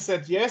why you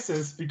said yes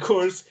is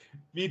because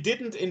we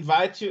didn't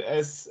invite you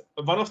as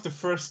one of the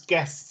first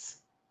guests.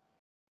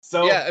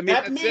 So yeah, I mean,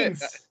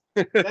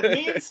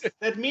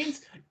 that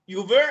means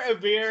you were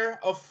aware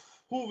of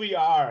who we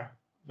are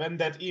when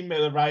that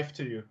email arrived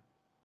to you.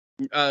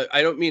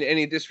 I don't mean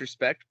any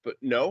disrespect, but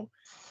no,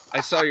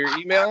 I saw your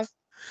email.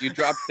 You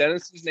dropped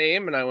Dennis's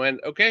name, and I went,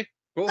 okay,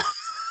 cool.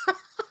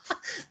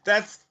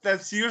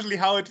 That's usually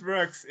how it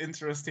works.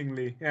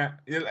 Interestingly, yeah.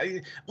 You're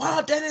like,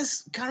 wow,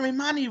 Dennis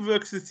Karimani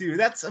works with you.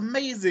 That's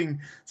amazing.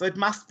 So it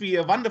must be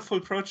a wonderful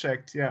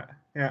project. Yeah.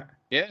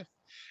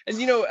 And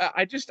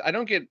I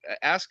don't get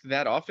asked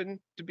that often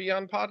to be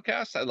on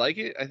podcasts. I like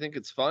it. I think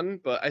it's fun,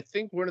 but I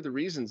think one of the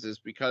reasons is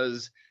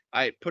because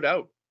I put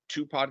out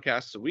 2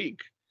 podcasts a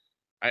week.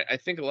 I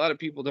think a lot of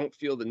people don't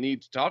feel the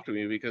need to talk to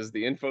me because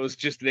the info is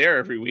just there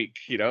every week.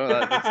 It's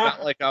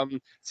not like I'm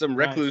some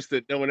recluse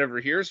that no one ever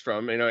hears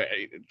from.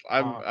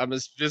 I'm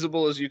as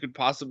visible as you could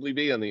possibly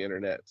be on the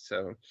internet.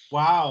 So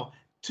wow,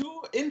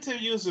 2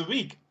 interviews a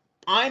week.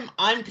 I'm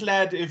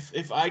glad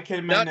if I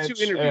can manage. Not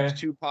 2 interviews,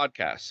 2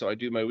 podcasts. So I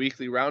do my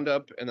weekly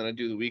roundup, and then I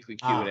do the weekly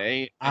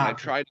Q&A, and I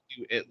try to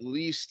do at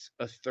least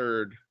a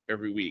third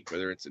every week,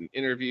 whether it's an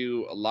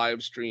interview, a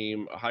live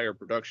stream, a higher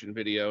production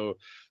video.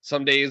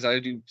 Some days I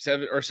do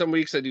 7, or some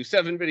weeks I do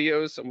 7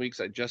 videos. Some weeks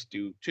I just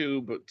do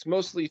 2, but it's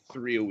mostly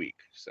 3 a week.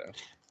 So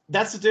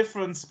that's the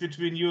difference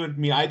between you and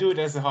me. I do it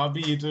as a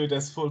hobby. You do it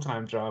as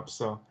full-time job.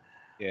 So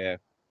yeah.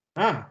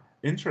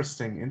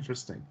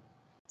 Interesting.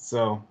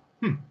 So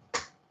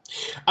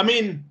I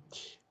mean,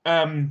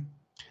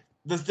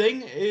 the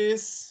thing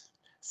is,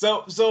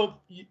 so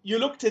you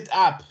looked it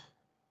up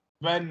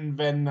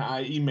when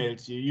I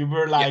emailed you. You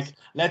were like, yes,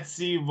 let's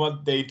see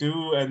what they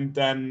do, and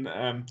then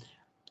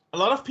a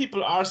lot of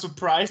people are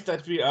surprised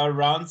that we are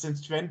around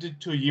since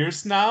 22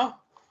 years now.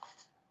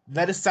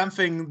 That is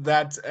something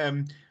that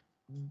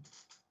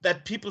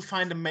that people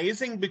find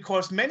amazing,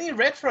 because many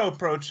retro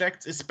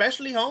projects,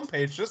 especially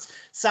homepages,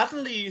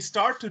 suddenly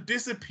start to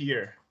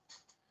disappear.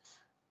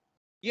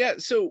 Yeah,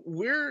 so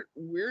where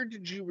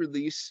did you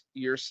release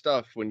your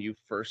stuff when you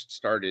first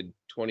started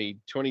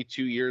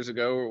 22 years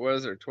ago,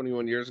 or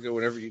 21 years ago,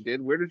 whenever you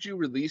did? Where did you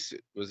release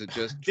it? Was it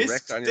just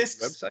direct on your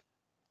website?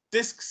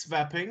 Disc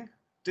swapping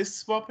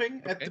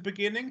at the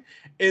beginning.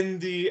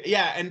 And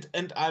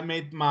I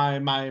made my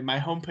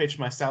homepage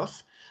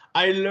myself.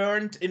 I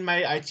learned in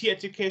my IT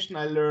education,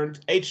 I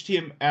learned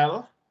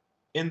HTML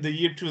in the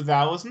year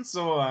 2000,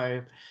 so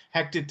I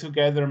hacked it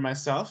together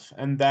myself,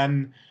 and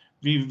then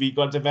we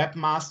got a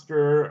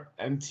webmaster,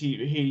 and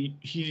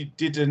he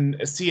did a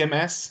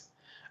CMS,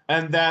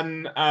 and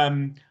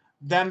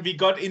then we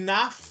got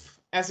enough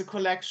as a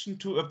collection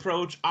to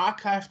approach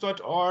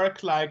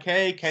archive.org, like,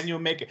 hey, can you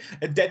make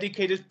a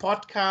dedicated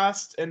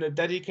podcast and a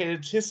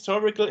dedicated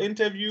historical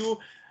interview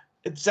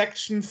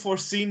section for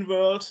Scene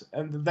World?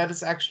 And that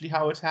is actually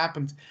how it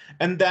happened.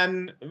 And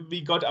then we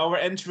got our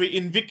entry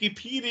in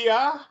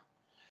Wikipedia,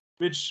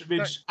 which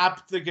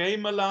upped the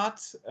game a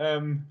lot,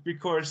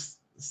 because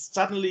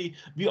suddenly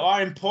we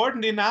are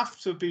important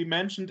enough to be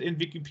mentioned in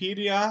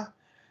Wikipedia,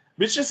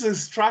 which is a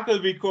struggle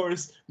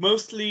because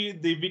mostly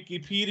the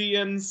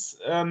Wikipedians,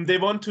 they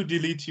want to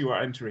delete your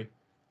entry.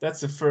 That's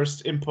the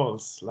first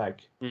impulse.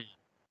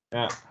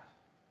 Yeah,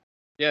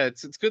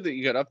 it's good that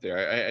you got up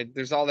there.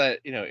 There's all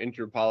that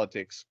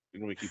interpolitics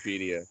in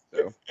Wikipedia.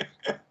 So,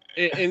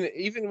 and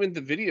even with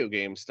the video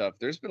game stuff,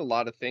 there's been a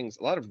lot of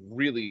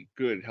really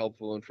good,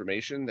 helpful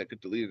information that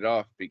could delete it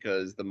off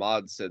because the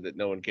mods said that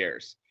no one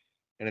cares.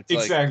 And it's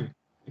exactly.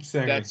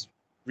 That's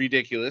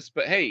ridiculous.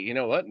 But hey, you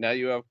know what? Now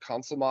you have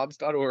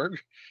consolemods.org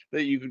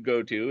that you could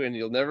go to, and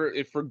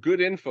if for good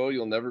info,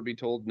 you'll never be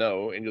told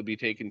no, and you'll be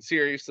taken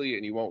seriously,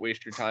 and you won't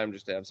waste your time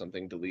just to have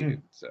something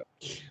deleted. So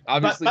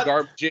obviously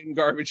garbage in,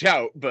 garbage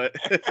out, but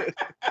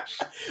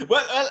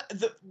well,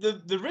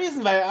 the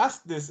reason why I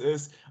asked this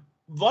is,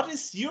 what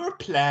is your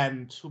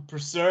plan to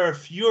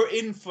preserve your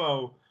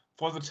info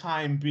for the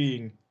time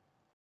being?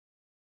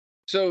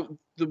 So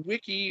the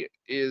wiki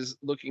is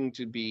looking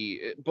to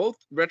be, both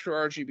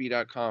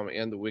retrorgb.com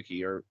and the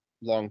wiki are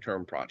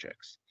long-term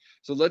projects.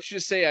 So let's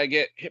just say I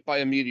get hit by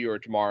a meteor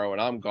tomorrow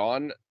and I'm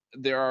gone.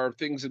 There are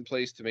things in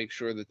place to make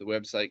sure that the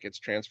website gets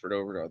transferred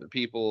over to other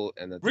people,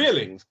 and that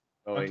things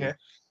going. Okay.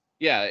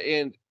 Yeah,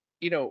 and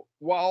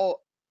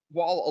while a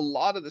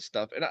lot of the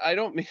stuff, and I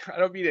don't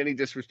mean any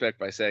disrespect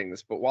by saying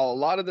this, but while a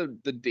lot of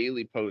the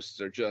daily posts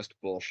are just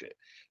bullshit,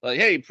 like,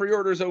 hey,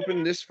 pre-orders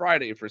open this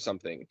Friday for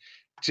something,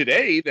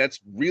 today that's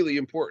really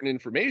important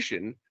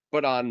information,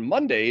 but on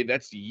Monday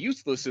that's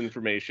useless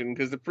information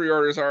because the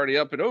pre-order is already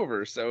up and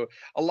over. So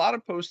a lot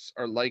of posts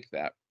are like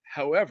that.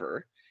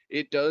 However,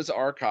 it does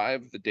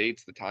archive the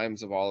dates, the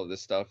times of all of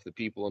this stuff, the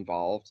people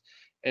involved.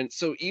 And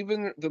so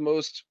even the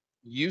most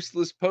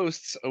useless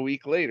posts a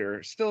week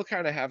later still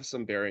kind of have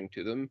some bearing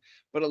to them,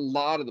 but a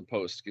lot of the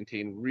posts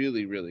contain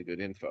really, really good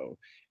info.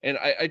 And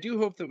I do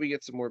hope that we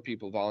get some more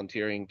people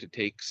volunteering to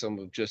take some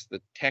of just the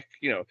tech,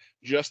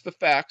 just the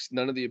facts,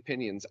 none of the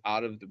opinions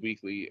out of the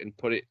weekly and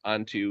put it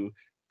onto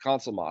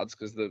console mods,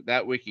 because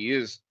that wiki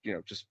is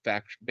just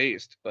fact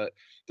based, but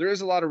there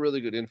is a lot of really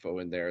good info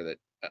in there that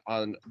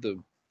on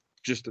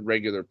just the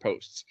regular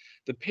posts.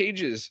 The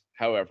pages,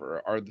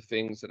 however, are the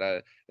things that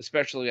I,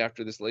 especially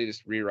after this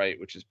latest rewrite,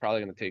 which is probably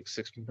going to take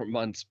 6 more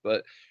months,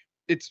 but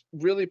it's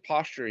really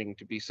posturing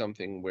to be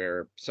something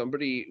where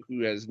somebody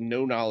who has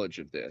no knowledge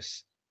of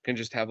this can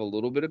just have a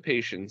little bit of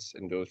patience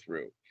and go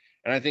through.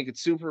 And I think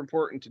it's super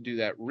important to do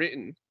that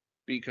written,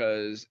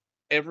 because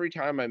every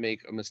time I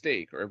make a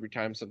mistake or every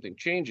time something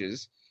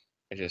changes,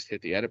 I just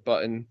hit the edit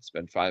button,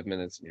 spend 5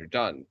 minutes, and you're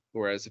done.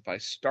 Whereas if I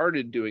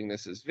started doing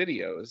this as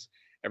videos,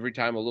 every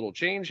time a little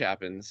change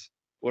happens,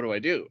 what do I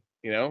do?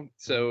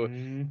 So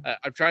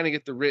I'm trying to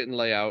get the written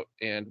layout,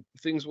 and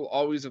things will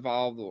always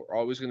evolve. There are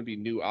always going to be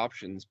new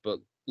options, but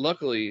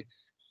luckily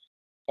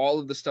all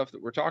of the stuff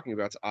that we're talking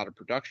about is out of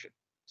production.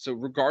 So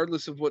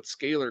regardless of what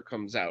scaler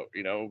comes out,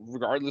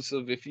 regardless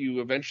of if you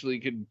eventually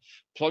could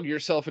plug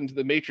yourself into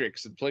the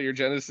Matrix and play your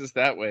Genesis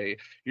that way,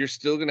 you're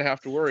still going to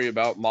have to worry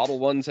about Model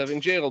 1s having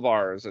jail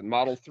bars and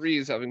Model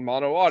 3s having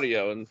mono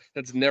audio, and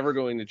that's never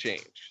going to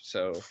change.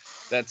 So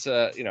that's,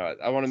 I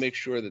want to make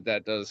sure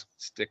that does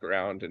stick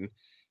around. And,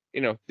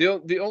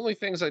 the only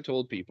things I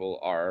told people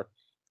are,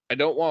 I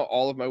don't want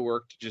all of my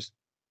work to just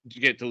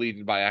get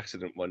deleted by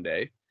accident one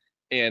day.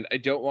 And I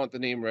don't want the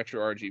name Retro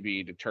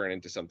RGB to turn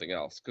into something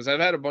else, because I've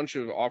had a bunch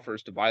of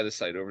offers to buy the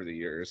site over the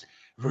years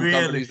from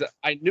companies that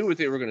I knew what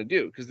they were going to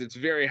do, because it's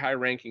very high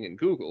ranking in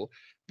Google.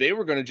 They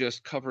were going to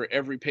just cover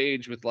every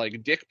page with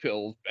like dick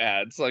pill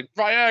ads, like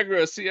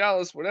Viagra,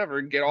 Cialis, whatever,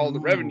 and get all the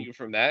revenue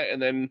from that.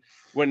 And then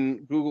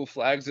when Google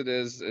flags it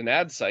as an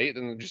ad site,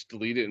 then just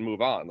delete it and move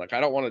on. Like, I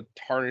don't want to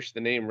tarnish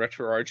the name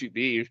Retro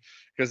RGB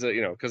because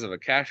of a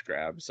cash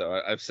grab.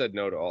 So I've said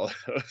no to all of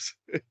those.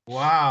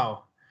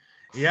 Wow.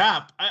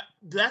 Yeah,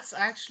 that's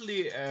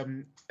actually a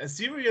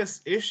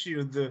serious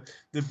issue. The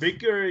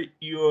bigger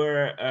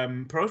your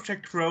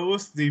project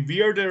grows, the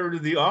weirder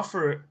the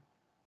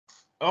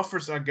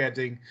offers are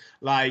getting.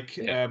 Like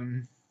how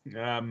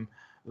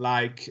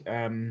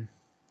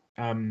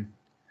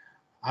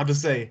to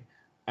say,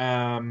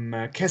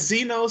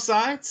 casino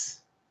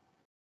sites,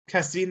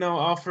 casino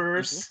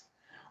offers,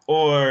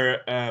 or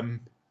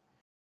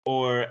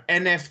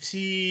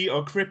NFT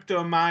or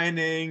crypto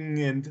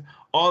mining and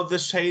all the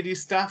shady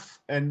stuff.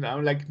 And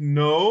I'm like,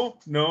 no.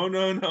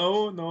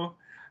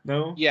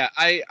 Yeah,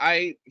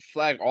 I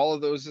flag all of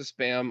those as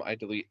spam. I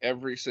delete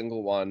every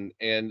single one.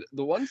 And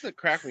the ones that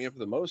crack me up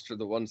the most are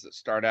the ones that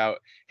start out,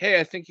 hey,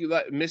 I think you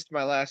missed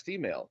my last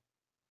email.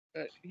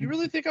 You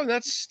really think I'm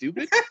that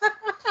stupid?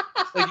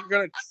 Like, you're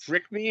going to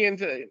trick me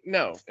into...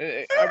 No.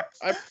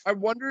 I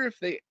wonder if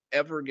they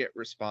ever get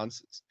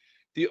responses.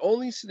 The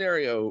only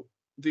scenario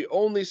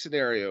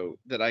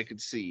that I could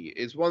see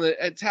is one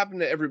that it's happened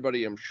to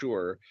everybody, I'm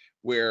sure,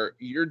 where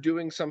you're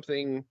doing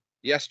something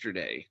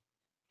yesterday.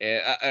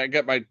 And I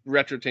got my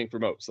RetroTink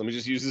remotes. Let me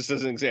just use this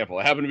as an example.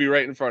 I happen to be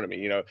right in front of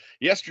me.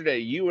 Yesterday,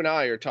 you and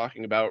I are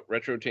talking about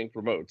RetroTink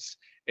remotes.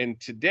 And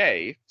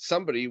today,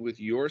 somebody with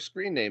your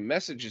screen name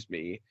messages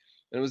me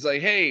and was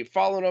like, hey,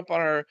 following up on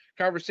our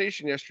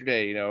conversation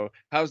yesterday,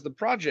 how's the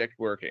project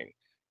working?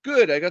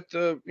 Good. I got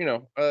the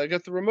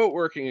remote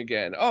working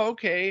again. Oh,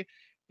 okay.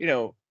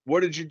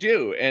 What did you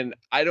do? And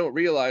I don't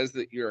realize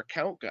that your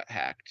account got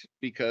hacked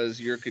because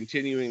you're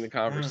continuing the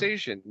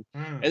conversation.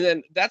 And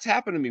then that's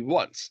happened to me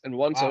once, and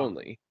once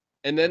only.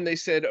 And then they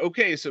said,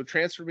 okay, so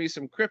transfer me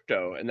some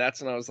crypto. And that's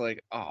when I was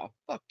like, oh,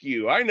 fuck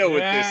you. I know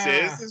what this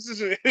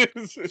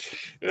is.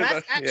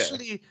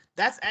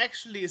 That's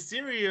actually a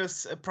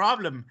serious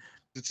problem.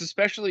 It's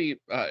especially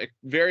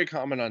very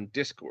common on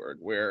Discord,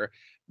 where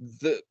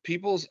the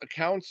people's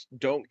accounts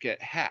don't get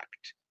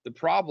hacked. The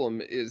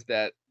problem is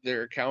that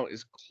their account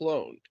is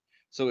cloned.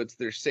 So it's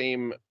their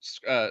same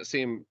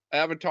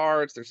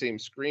avatar, it's their same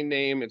screen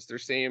name, it's their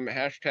same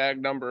hashtag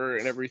number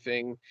and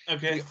everything.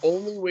 Okay. The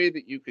only way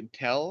that you could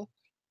tell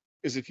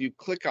is if you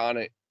click on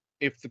it.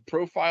 If the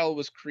profile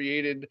was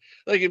created,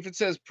 like if it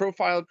says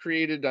profile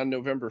created on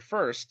November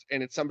 1st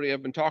and it's somebody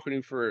I've been talking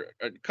to for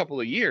a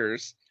couple of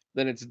years,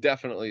 then it's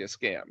definitely a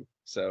scam.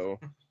 So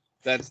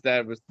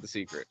that was the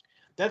secret.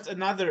 That's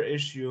another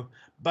issue,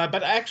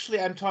 but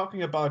actually I'm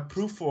talking about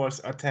brute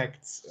force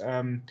attacks.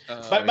 But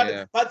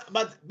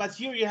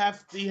here you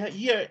have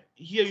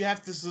you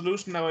have the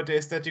solution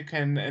nowadays that you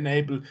can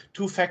enable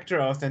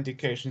two-factor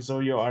authentication, so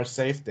you are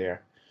safe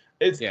there.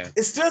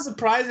 It's still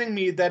surprising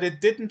me that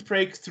it didn't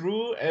break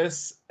through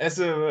as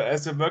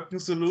a working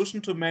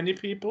solution to many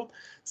people.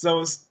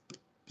 So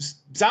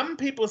some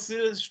people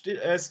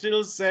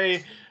still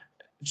say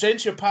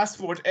change your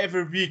password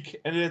every week,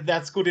 and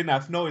that's good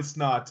enough. No, it's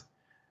not.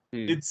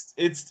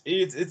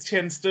 It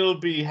can still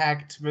be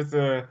hacked with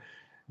a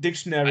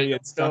dictionary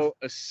and stuff. I don't know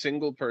a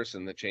single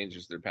person that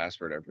changes their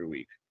password every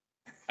week.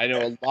 I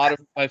know a lot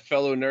of my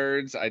fellow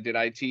nerds. I did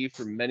IT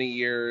for many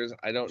years.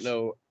 I don't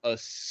know a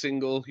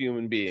single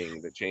human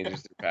being that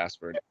changes their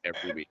password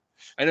every week.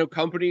 I know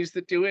companies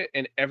that do it,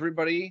 and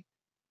everybody,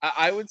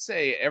 I would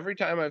say every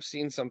time I've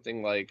seen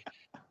something like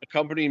a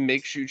company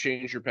makes you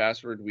change your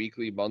password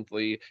weekly,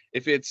 monthly,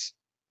 if it's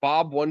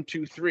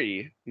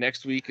Bob123,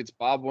 next week it's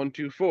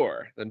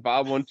Bob124, then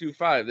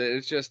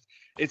Bob125.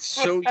 It's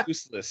so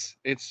useless.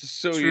 It's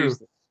so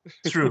useless.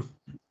 True.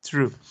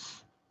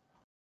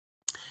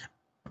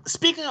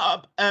 Speaking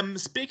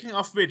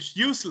of which,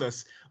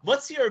 useless.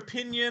 What's your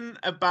opinion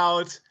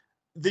about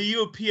the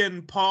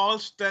European PAL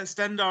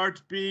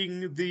standard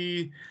being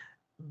the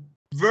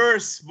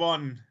worse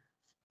one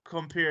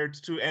compared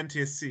to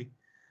NTSC?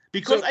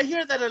 Because I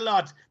hear that a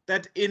lot.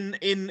 That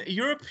in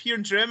Europe, here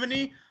in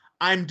Germany,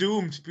 I'm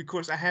doomed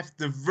because I have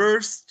the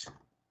worst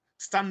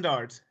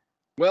standard.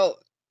 Well,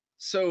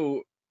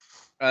 so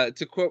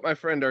to quote my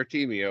friend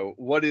Artemio,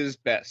 what is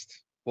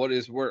best? What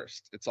is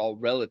worst? It's all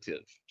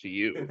relative to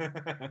you.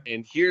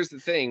 And here's the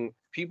thing: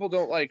 people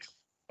don't like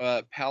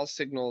PAL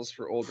signals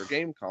for older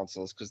game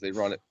consoles because they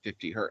run at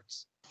 50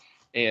 hertz.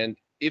 And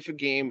if a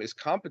game is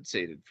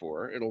compensated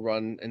for, it'll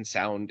run and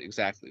sound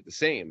exactly the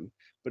same.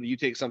 But you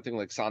take something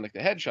like Sonic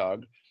the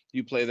Hedgehog,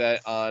 you play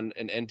that on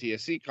an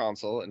NTSC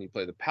console, and you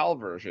play the PAL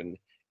version.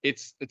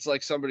 It's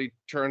like somebody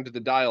turned the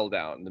dial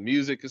down. The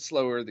music is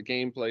slower, the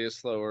gameplay is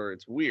slower.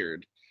 It's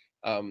weird.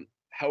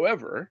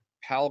 However,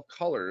 PAL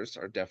colors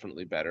are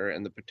definitely better,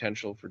 and the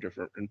potential for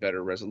different and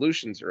better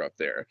resolutions are up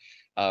there.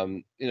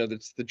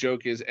 That's the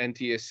joke is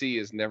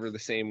NTSC is never the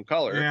same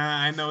color. Yeah,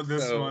 I know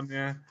this one.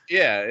 Yeah.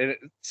 Yeah, and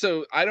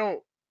so I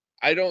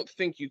don't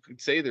think you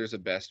could say there's a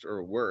best or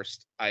a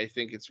worst. I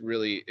think it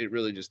really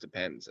just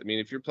depends. I mean,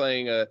 if you're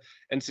playing a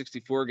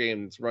N64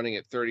 game that's running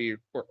at 30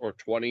 or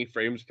 20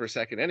 frames per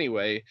second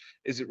anyway,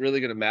 is it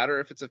really going to matter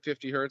if it's a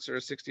 50 hertz or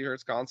a 60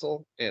 hertz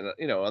console? And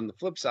on the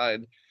flip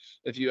side,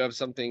 if you have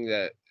something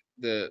that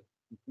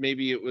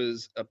maybe it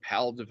was a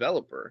PAL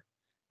developer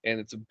and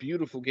it's a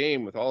beautiful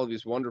game with all of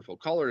these wonderful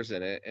colors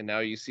in it, and now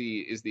you see,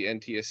 is the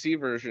NTSC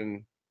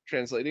version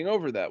translating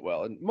over that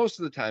well? And most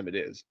of the time it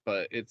is,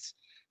 but it's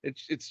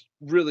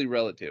really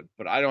relative.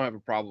 But I don't have a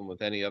problem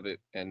with any of it.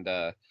 And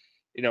I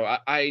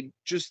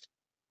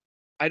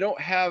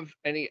don't have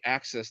any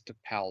access to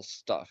PAL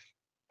stuff.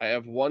 I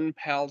have one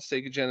PAL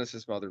Sega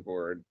Genesis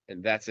motherboard,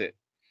 and that's it.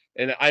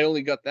 And I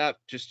only got that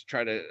just to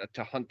try to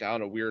hunt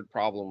down a weird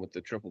problem with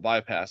the triple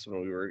bypass when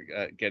we were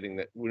getting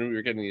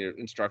the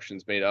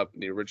instructions made up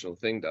and the original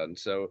thing done.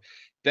 So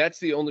that's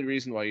the only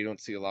reason why you don't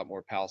see a lot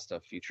more PAL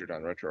stuff featured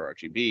on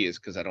RetroRGB, is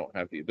because I don't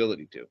have the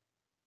ability to.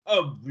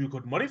 Oh, you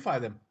could modify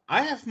them.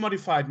 I have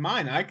modified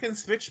mine. I can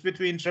switch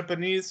between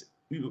Japanese,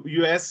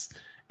 US,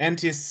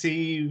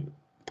 NTSC,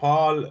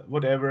 PAL,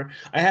 whatever.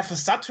 I have a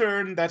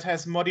Saturn that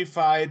has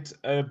modified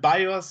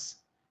BIOS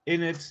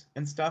in it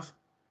and stuff.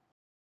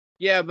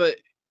 Yeah, but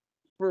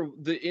for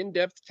the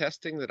in-depth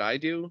testing that I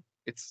do,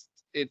 it's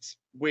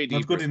way deeper.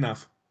 Not good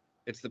enough.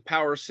 It's the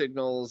power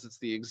signals, it's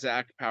the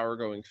exact power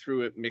going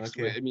through it mixed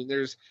with, I mean,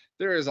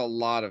 there is a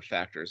lot of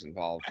factors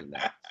involved in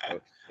that. So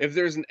if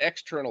there's an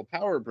external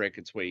power brick,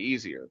 it's way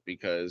easier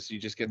because you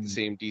just get the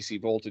same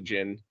DC voltage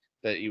in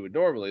that you would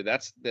normally.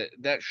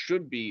 That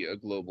should be a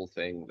global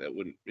thing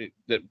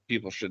that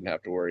people shouldn't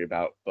have to worry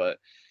about, but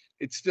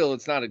it's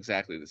not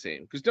exactly the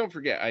same. Because don't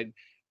forget,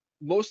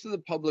 most of the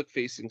public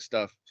facing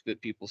stuff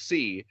that people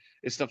see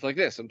is stuff like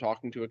this. I'm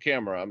talking to a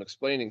camera, I'm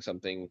explaining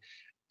something.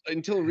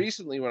 Until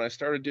recently, when I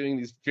started doing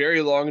these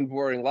very long and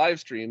boring live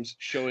streams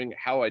showing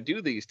how I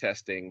do these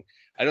testing,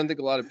 I don't think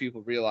a lot of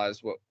people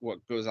realize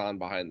what goes on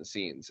behind the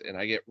scenes. And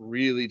I get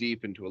really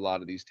deep into a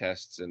lot of these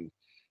tests. And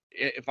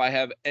if I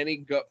have any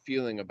gut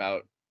feeling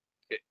about,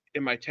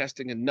 am I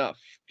testing enough?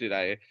 Do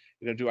I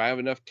have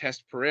enough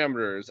test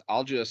parameters?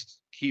 I'll just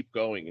keep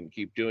going and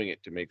keep doing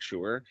it to make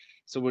sure.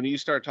 So when you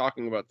start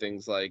talking about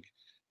things like,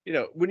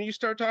 when you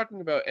start talking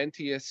about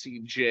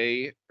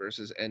NTSC-J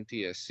versus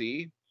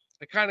NTSC,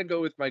 I kind of go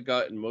with my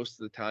gut, and most of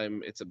the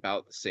time it's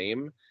about the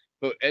same.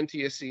 But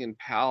NTSC and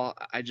PAL,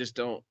 I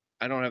don't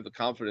have the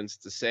confidence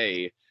to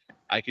say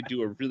I could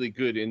do a really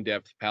good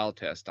in-depth PAL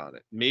test on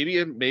it.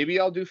 Maybe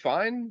I'll do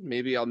fine.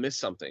 Maybe I'll miss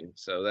something.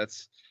 So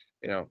that's,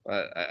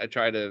 I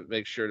try to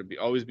make sure to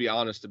always be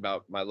honest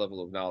about my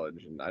level of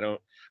knowledge. And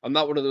I'm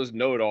not one of those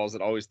know-it-alls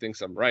that always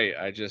thinks I'm right.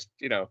 I just,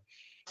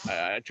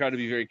 I try to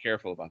be very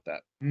careful about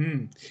that.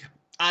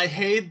 I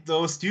hate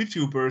those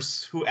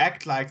YouTubers who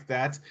act like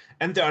that,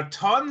 and there are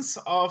tons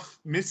of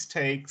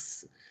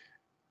mistakes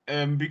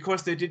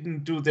because they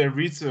didn't do their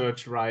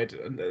research right.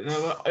 And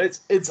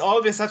it's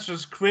always such a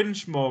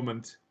cringe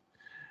moment.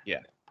 Yeah,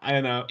 I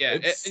know. Yeah,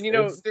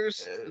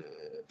 there's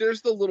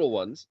the little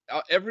ones.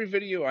 Every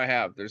video I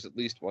have, there's at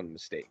least one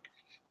mistake.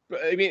 But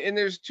I mean, and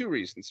there's two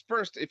reasons.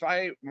 First, if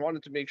I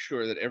wanted to make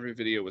sure that every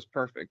video was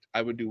perfect,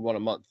 I would do one a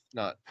month,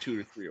 not 2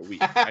 to 3 a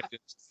week.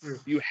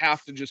 You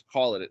have to just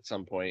call it at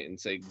some point and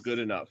say good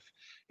enough,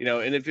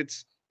 And if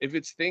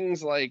it's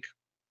things like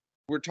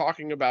we're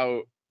talking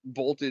about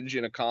voltage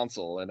in a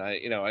console, and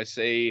I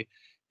say,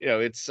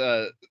 it's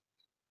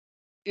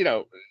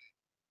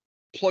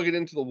plug it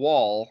into the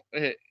wall.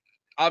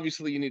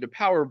 Obviously you need a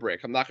power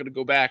brick. I'm not going to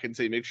go back and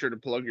say make sure to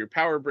plug your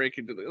power brick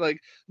into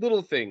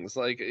little things.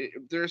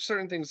 There are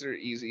certain things that are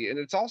easy, and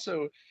it's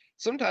also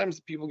sometimes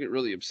people get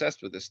really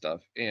obsessed with this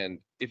stuff, and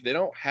if they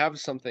don't have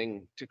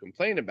something to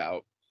complain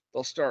about,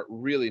 they'll start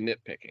really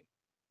nitpicking.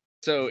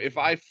 So if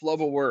I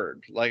flub a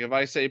word, like if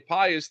I say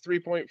pi is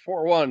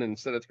 3.41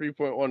 instead of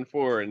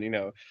 3.14,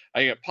 and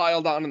I get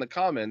piled on in the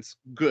comments,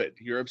 good.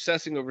 You're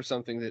obsessing over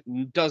something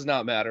that does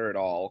not matter at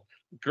all.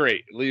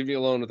 Great. Leave me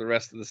alone with the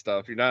rest of the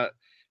stuff. You're not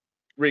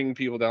bringing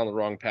people down the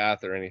wrong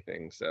path or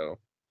anything. So,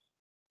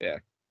 yeah.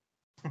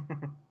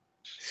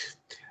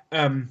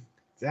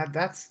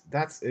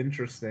 That's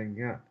interesting.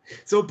 Yeah.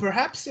 So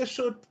perhaps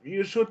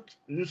you should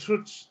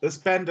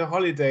spend a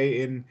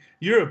holiday in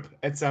Europe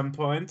at some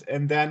point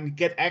and then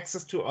get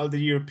access to all the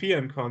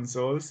European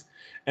consoles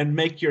and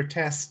make your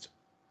test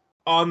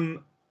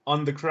on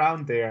the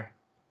ground there.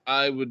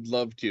 I would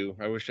love to.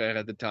 I wish I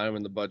had the time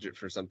and the budget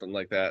for something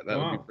like that. That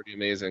would be pretty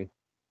amazing.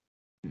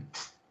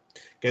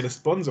 Get a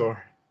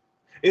sponsor.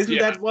 Isn't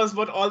that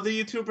what all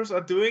the YouTubers are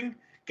doing?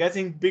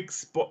 Getting big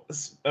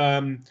sponsors.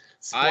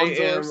 I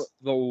am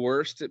the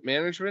worst at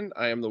management.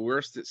 I am the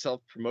worst at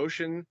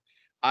self-promotion.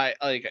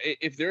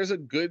 If there's a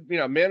good,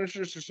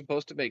 managers are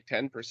supposed to make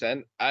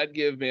 10%. I'd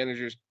give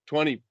managers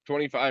 20,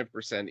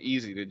 25%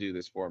 easy to do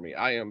this for me.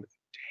 I am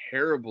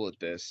terrible at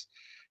this.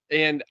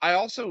 And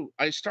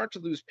I start to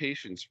lose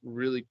patience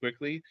really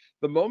quickly.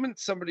 The moment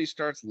somebody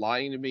starts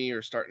lying to me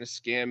or starting to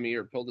scam me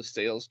or pull the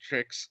sales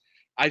tricks,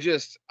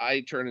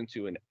 I turn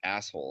into an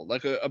asshole.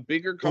 Like a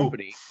bigger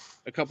company,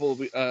 a couple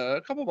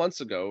months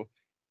ago,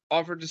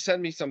 offered to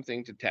send me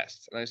something to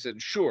test, and I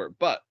said sure,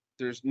 but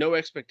there's no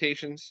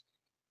expectations.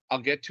 I'll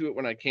get to it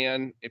when I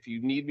can. If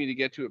you need me to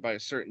get to it by a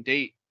certain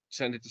date,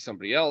 send it to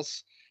somebody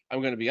else.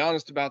 I'm going to be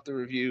honest about the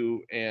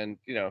review, and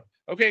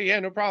okay, yeah,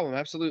 no problem,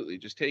 absolutely,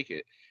 just take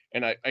it.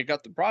 And I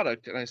got the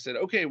product, and I said,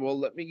 okay, well,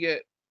 let me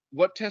get,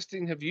 what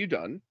testing have you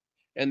done?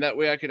 And that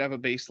way I could have a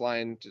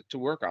baseline to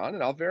work on,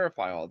 and I'll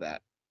verify all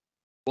that.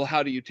 Well,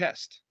 how do you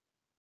test?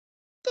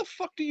 What the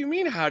fuck do you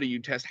mean, how do you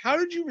test? How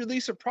did you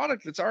release a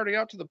product that's already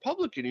out to the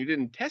public and you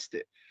didn't test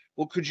it?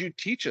 Well, could you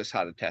teach us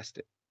how to test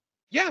it?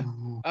 Yeah,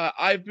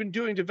 I've been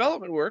doing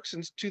development work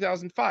since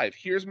 2005.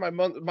 Here's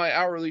my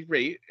hourly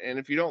rate, and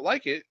if you don't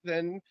like it,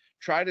 then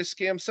try to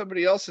scam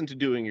somebody else into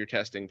doing your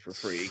testing for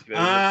free.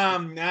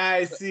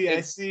 I see.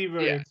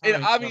 Yeah,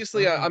 and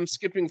obviously I'm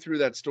skipping through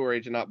that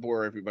story to not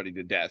bore everybody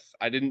to death.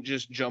 I didn't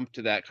just jump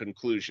to that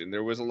conclusion.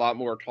 There was a lot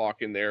more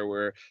talk in there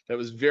where that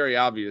was very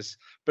obvious,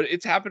 but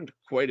it's happened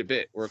quite a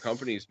bit where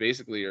companies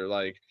basically are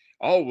like,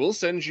 oh, we'll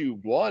send you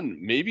 1,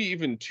 maybe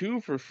even 2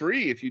 for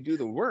free if you do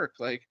the work.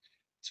 Like,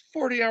 it's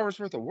 40 hours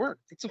worth of work.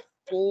 It's a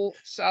full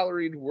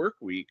salaried work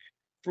week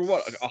for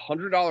what, a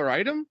 $100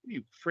 item? Are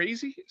you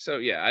crazy? So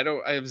yeah,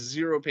 I have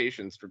zero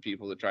patience for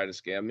people that try to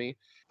scam me.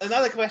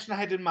 Another question I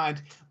had in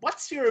mind: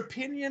 what's your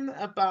opinion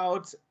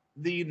about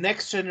the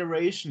next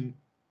generation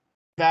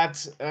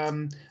that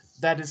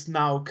is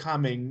now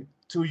coming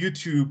to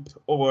YouTube,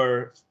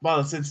 or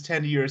since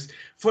 10 years?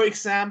 For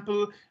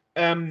example,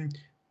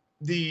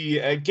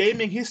 the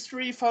Gaming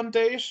History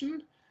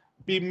Foundation,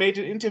 we made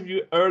an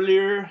interview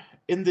earlier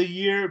in the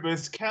year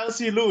with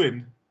Kelsey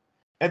Lewin.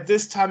 At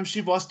this time,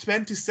 she was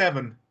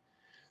 27.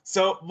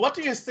 So what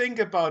do you think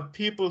about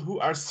people who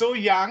are so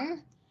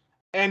young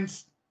and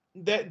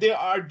that they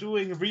are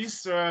doing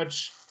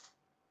research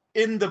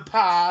in the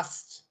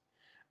past?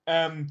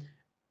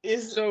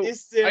 Is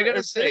there, I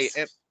gotta say,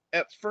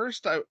 at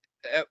first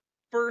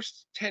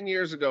 10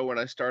 years ago when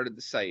I started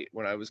the site,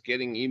 when I was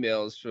getting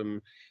emails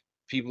from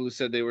people who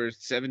said they were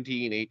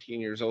 17, 18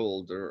 years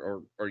old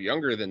or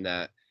younger than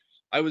that,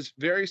 I was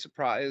very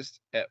surprised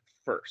at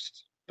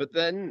first. But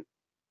then,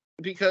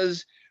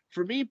 because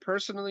for me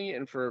personally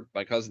and for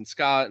my cousin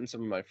Scott and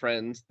some of my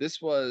friends,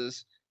 this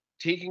was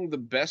taking the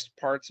best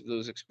parts of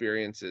those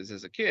experiences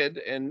as a kid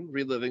and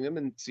reliving them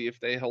and see if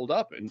they hold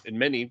up. And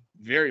many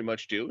very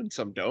much do, and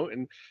some don't.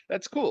 And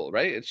that's cool,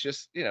 right? It's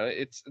just,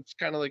 it's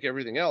kind of like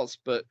everything else.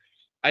 But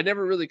I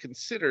never really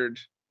considered,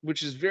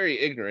 which is very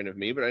ignorant of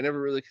me, but I never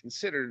really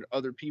considered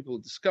other people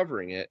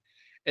discovering it.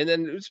 And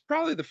then it was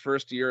probably the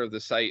first year of the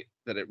site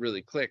that it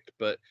really clicked,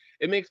 but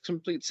it makes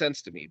complete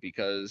sense to me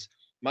because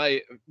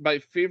my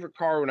favorite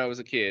car when I was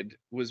a kid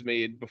was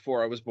made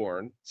before I was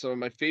born. Some of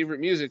my favorite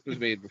music was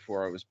made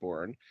before I was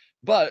born,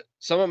 but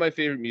some of my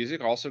favorite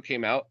music also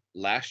came out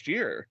last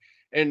year.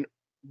 And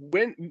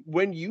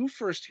when you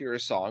first hear a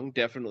song,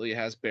 definitely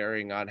has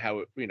bearing on how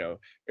it,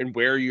 and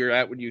where you're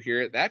at when you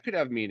hear it. That could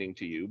have meaning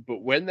to you,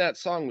 but when that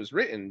song was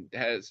written,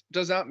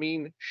 does not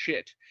mean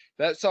shit.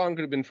 That song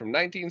could have been from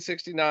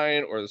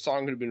 1969, or the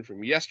song could have been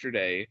from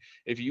yesterday.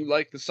 If you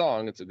like the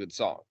song, it's a good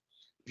song.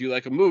 If you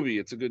like a movie,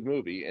 it's a good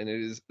movie, and it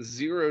is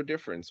zero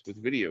difference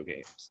with video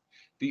games.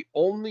 The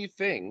only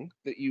thing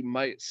that you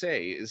might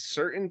say is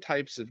certain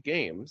types of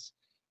games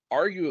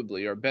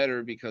arguably are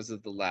better because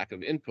of the lack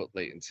of input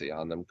latency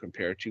on them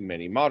compared to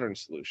many modern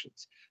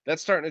solutions.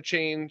 That's starting to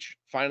change.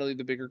 Finally,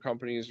 the bigger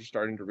companies are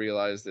starting to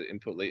realize that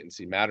input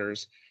latency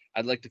matters.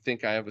 I'd like to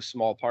think I have a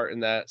small part in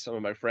that. Some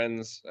of my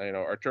friends,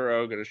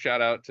 Arturo, got a shout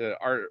out to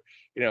Art,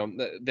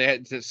 they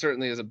had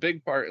certainly has a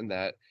big part in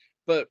that.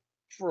 But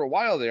for a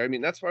while there, I mean,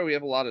 that's why we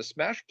have a lot of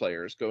Smash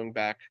players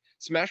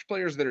Smash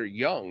players that are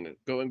young,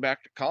 going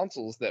back to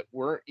consoles that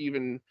weren't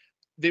even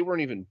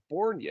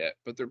born yet,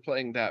 but they're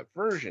playing that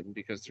version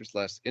because there's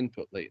less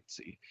input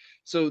latency.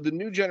 So the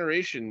new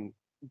generation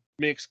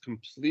makes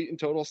complete and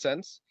total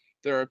sense.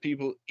 There are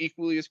people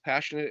equally as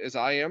passionate as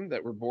I am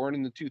that were born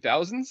in the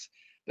 2000s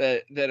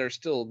that are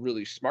still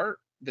really smart,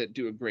 that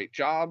do a great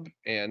job,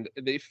 and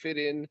they fit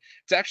in.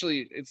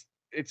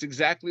 It's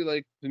exactly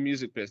like the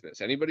music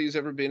business. Anybody who's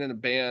ever been in a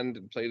band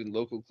and played in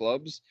local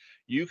clubs,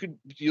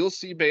 you'll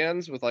see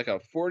bands with like a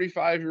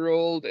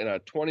 45-year-old and a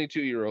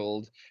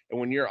 22-year-old, and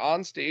when you're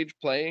on stage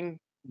playing,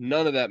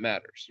 none of that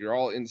matters. You're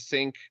all in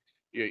sync.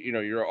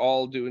 You're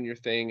all doing your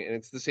thing, and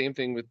it's the same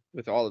thing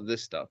with all of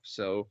this stuff.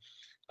 So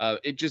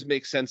it just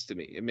makes sense to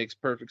me. It makes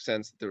perfect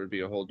sense that there would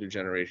be a whole new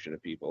generation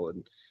of people.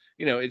 And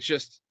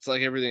it's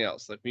like everything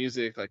else, like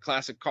music, like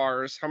classic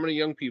cars. How many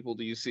young people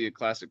do you see at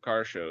classic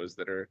car shows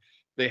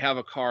they have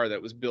a car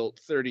that was built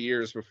 30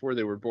 years before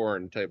they were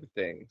born, type of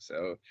thing?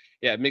 So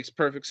yeah, it makes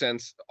perfect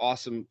sense.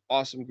 Awesome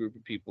group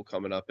of people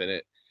coming up in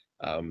it.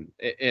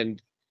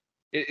 And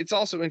it's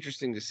also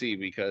interesting to see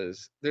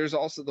because there's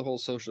also the whole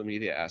social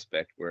media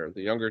aspect where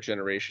the younger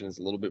generation is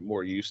a little bit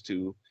more used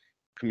to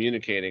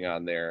communicating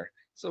on there.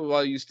 So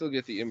while you still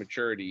get the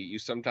immaturity, you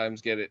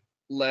sometimes get it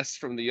less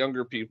from the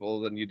younger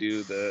people than you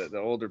do the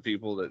older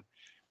people that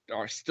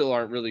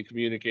aren't really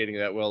communicating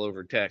that well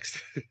over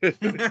text.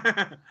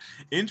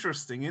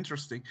 Interesting.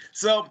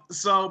 So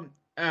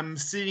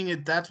seeing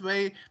it that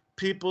way,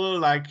 people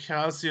like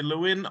Kelsey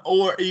Lewin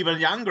or even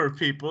younger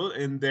people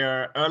in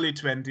their early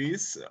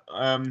 20s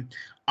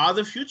are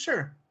the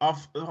future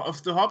of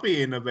the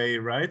hobby in a way,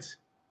 right?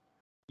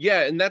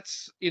 Yeah, and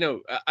that's,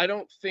 I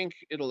don't think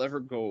it'll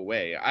ever go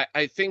away.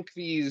 I think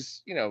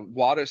these,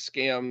 WADA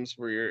scams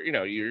where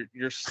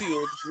you're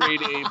sealed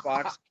grade A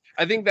box,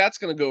 I think that's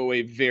going to go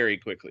away very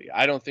quickly.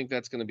 I don't think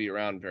that's going to be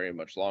around very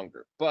much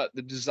longer. But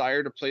the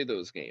desire to play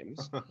those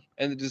games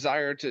and the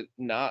desire to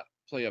not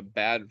play a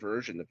bad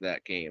version of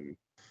that game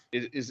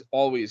is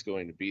always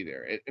going to be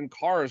there. And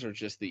cars are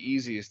just the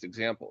easiest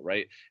example,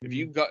 right? If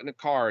you got in a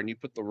car and you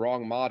put the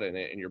wrong mod in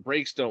it and your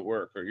brakes don't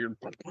work or you're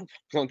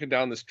clunking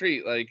down the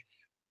street, like,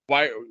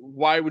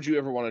 why would you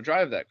ever want to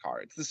drive that car?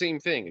 It's the same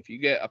thing. If you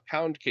get a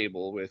pound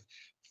cable with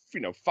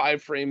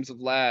 5 frames of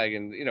lag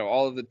and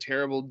all of the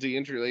terrible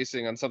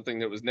deinterlacing on something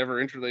that was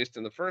never interlaced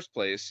in the first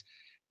place,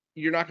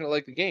 you're not going to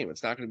like the game.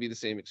 It's not going to be the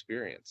same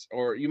experience.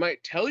 Or you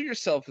might tell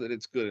yourself that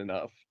it's good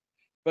enough,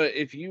 but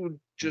if you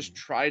just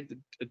tried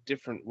a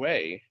different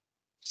way,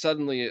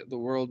 suddenly the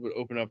world would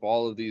open up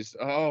all of these,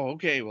 oh,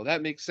 okay, well,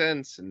 that makes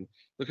sense, and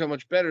look how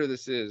much better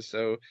this is.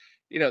 So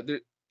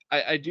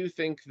I do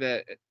think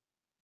that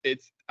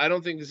I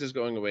don't think this is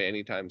going away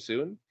anytime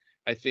soon.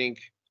 I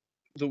think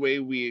the way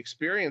we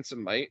experience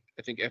them might.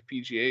 I think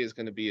FPGA is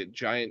going to be a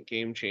giant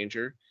game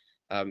changer.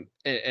 And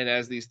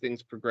as these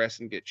things progress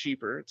and get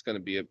cheaper, it's going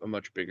to be a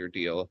much bigger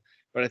deal.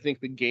 But I think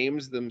the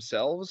games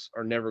themselves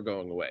are never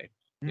going away.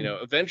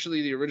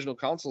 Eventually the original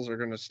consoles are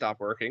going to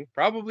stop working,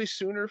 probably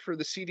sooner for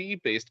the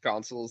CD-based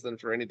consoles than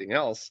for anything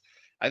else.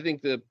 I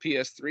think the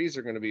PS3s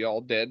are going to be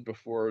all dead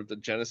before the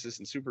Genesis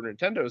and Super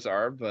Nintendos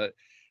are, but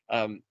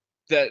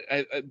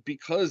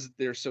because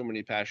there's so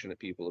many passionate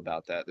people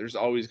about that, there's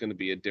always going to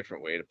be a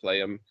different way to play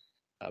them.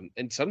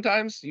 And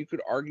sometimes you could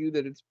argue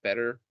that it's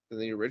better than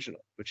the original,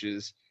 which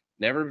is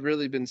never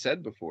really been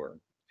said before.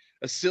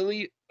 A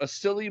silly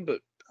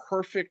but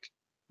perfect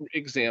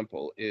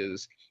example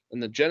is in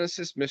the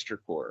Genesis Mr.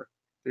 Core,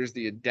 there's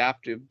the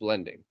adaptive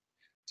blending.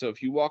 So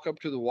if you walk up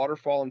to the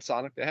waterfall in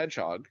Sonic the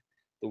Hedgehog,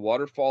 the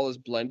waterfall is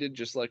blended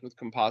just like with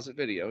composite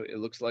video. It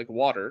looks like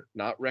water,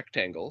 not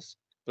rectangles.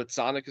 But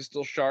Sonic is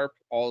still sharp.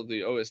 All of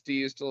the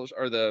OSD is still,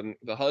 or the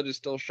HUD is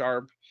still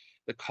sharp.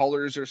 The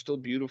colors are still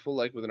beautiful,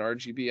 like with an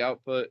RGB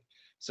output.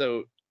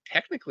 So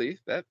technically,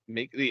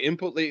 the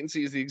input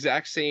latency is the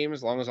exact same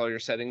as long as all your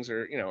settings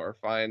are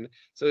fine.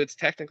 So it's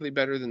technically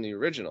better than the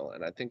original,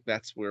 and I think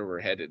that's where we're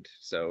headed.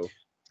 So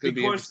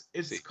because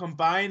it's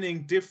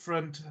combining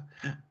different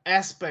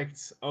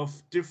aspects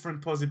of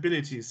different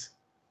possibilities.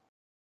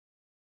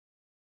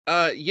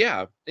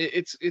 Yeah,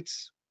 it's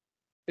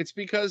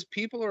because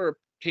people are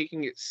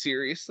taking it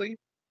seriously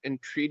and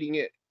treating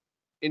it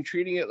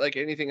like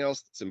anything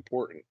else that's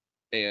important.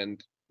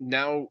 And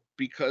now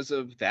because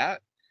of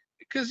that,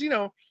 because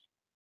a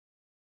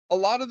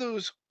lot of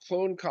those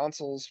clone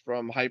consoles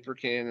from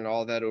Hyperkin and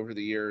all that over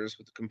the years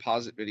with the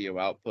composite video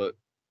output,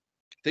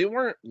 they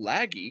weren't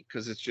laggy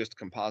because it's just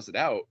composite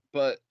out,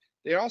 but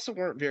they also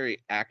weren't very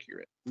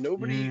accurate.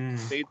 Nobody who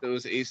made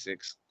those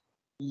ASICs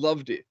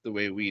loved it the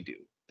way we do.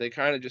 They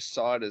kind of just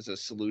saw it as a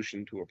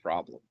solution to a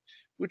problem,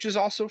 which is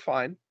also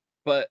fine.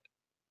 But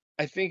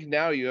I think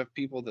now you have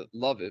people that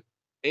love it,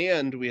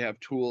 and we have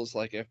tools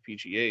like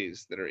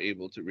FPGAs that are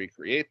able to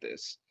recreate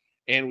this,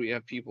 and we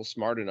have people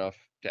smart enough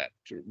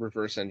to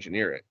reverse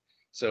engineer it.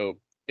 So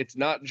it's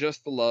not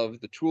just the love,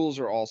 the tools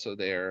are also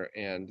there,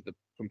 and the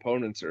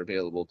components are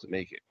available to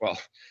make it. Well,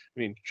 I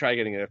mean, try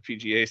getting an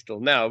FPGA still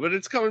now, but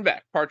it's coming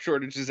back. Part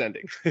shortage is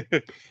ending.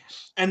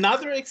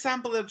 Another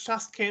example that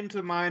just came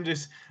to mind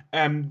is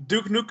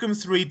Duke Nukem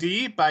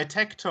 3D by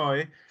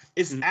Tectoy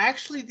is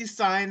actually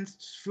designed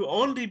to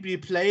only be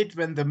played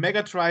when the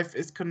Mega Drive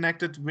is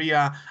connected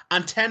via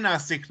antenna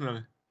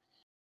signal.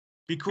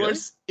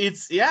 Because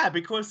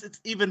because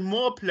it's even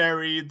more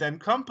blurry than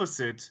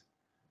composite.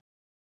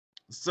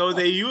 So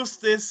they use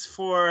this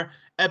for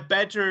a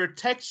better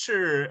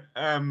texture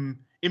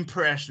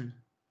impression.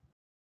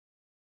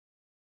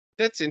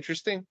 That's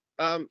interesting.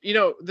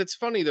 That's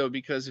funny though,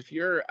 because if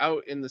you're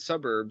out in the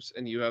suburbs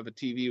and you have a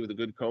TV with a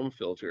good comb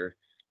filter,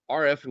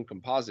 RF and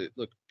composite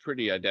look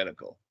pretty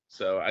identical.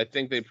 So I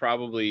think they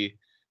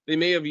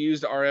may have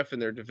used RF in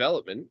their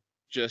development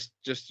just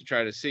to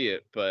try to see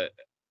it, but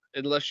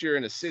unless you're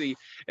in a city,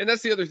 and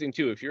that's the other thing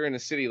too, if you're in a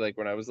city like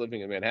when I was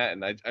living in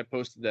Manhattan, I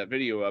posted that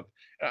video up.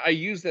 I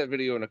used that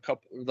video in a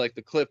couple, like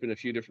the clip in a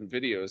few different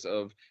videos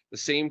of the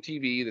same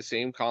TV, the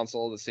same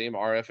console, the same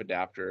RF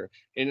adapter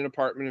in an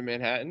apartment in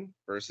Manhattan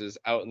versus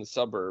out in the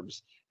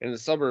suburbs. In the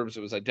suburbs,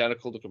 it was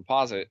identical to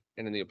composite,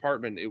 and in the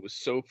apartment, it was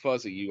so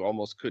fuzzy you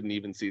almost couldn't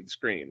even see the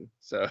screen.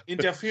 So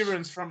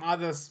interference from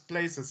other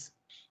places.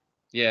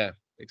 Yeah,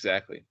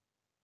 exactly.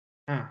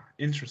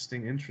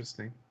 Interesting.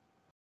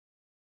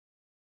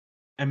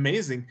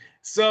 Amazing.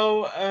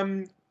 So,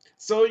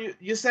 so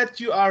you said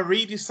you are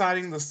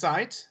redesigning the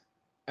site,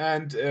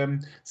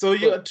 and so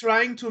you are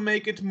trying to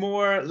make it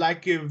more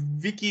like a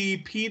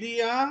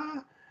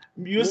Wikipedia,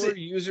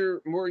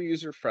 more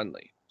user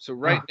friendly. So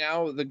right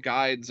now the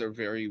guides are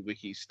very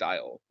wiki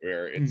style,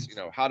 where it's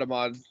how to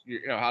mod,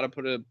 how to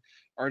put a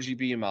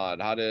RGB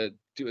mod, how to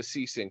do a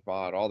C-Sync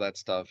mod, all that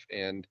stuff,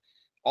 and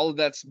all of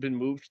that's been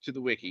moved to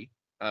the wiki.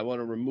 I want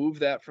to remove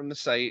that from the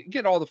site,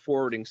 get all the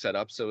forwarding set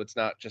up so it's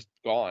not just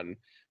gone.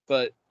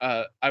 But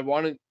I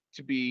want it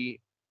to be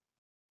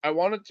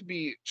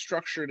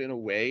structured in a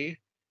way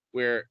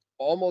where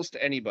almost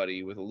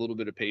anybody with a little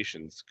bit of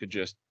patience could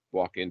just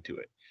walk into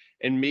it.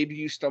 And maybe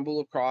you stumble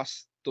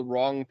across the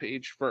wrong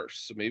page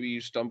first. So maybe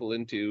you stumble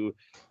into,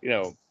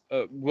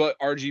 what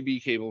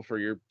RGB cable for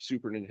your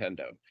Super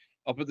Nintendo.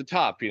 Up at the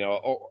top,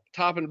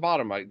 top and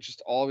bottom, I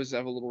just always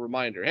have a little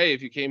reminder. Hey,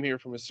 if you came here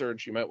from a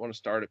search, you might want to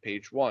start at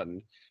page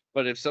 1.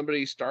 But if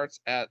somebody starts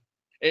at,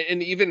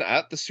 and even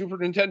at the Super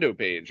Nintendo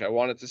page, I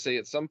wanted to say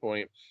at some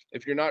point,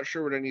 if you're not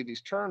sure what any of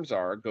these terms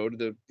are, go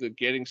to the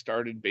Getting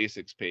Started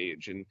Basics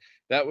page. And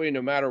that way,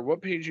 no matter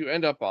what page you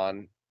end up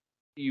on,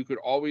 you could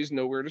always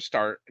know where to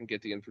start and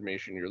get the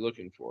information you're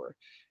looking for.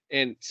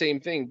 And same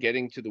thing,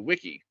 getting to the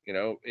wiki.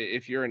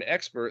 If you're an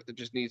expert that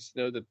just needs to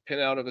know the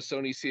pinout of a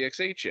Sony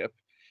CX8 chip,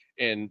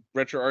 and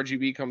Retro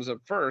RGB comes up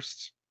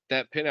first,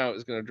 that pinout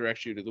is going to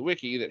direct you to the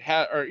wiki that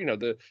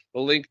the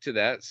link to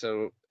that.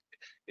 So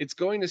it's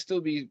going to still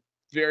be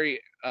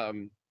very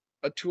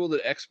a tool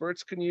that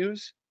experts can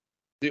use.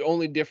 The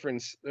only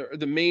difference, or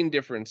the main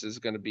difference, is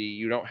going to be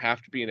you don't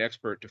have to be an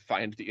expert to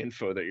find the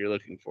info that you're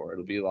looking for.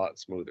 It'll be a lot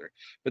smoother.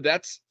 But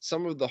that's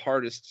some of the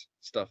hardest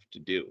stuff to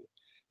do.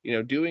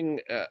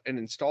 Doing an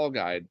install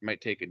guide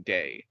might take a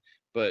day,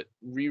 but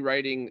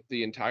rewriting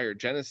the entire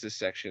Genesis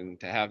section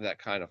to have that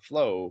kind of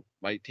flow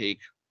might take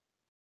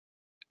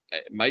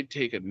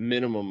a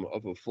minimum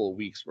of a full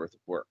week's worth of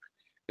work,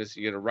 because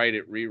you got to write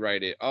it,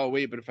 rewrite it. Oh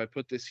wait, but if I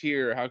put this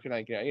here, how can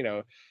I get,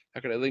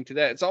 how can I link to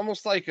that? It's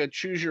almost like a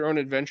choose your own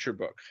adventure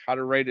book, how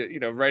to write it,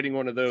 writing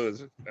one of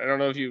those. I don't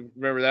know if you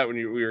remember that when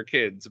we were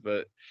kids,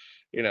 but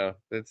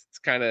it's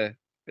kind of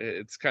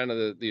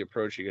the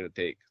approach you got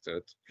to take. So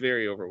it's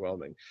very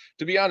overwhelming.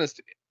 To be honest,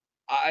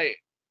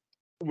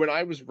 when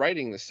I was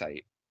writing the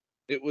site,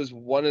 it was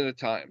one at a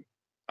time.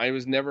 I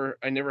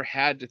never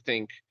had to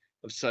think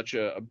of such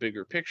a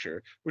bigger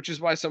picture, which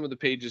is why some of the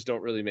pages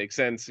don't really make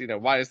sense.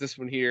 Why is this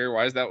one here?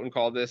 Why is that one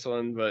called this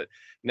one? But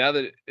now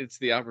that it's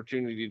the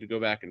opportunity to go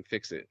back and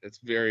fix it, it's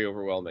very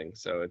overwhelming.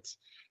 So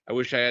I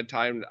wish I had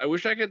time. I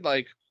wish I could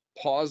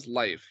pause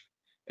life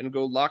and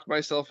go lock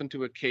myself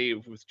into a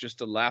cave with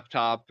just a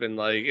laptop and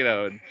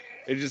and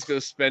just go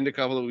spend a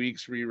couple of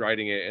weeks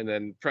rewriting it and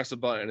then press a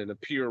button and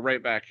appear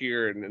right back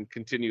here and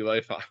continue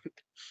life on.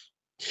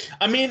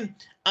 I mean,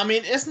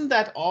 isn't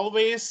that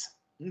always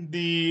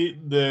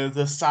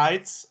the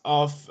sides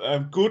of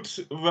good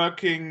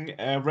working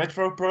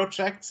retro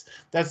projects,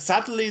 that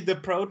suddenly the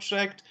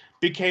project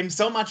became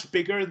so much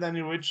bigger than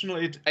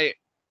originally?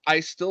 I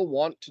still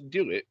want to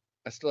do it.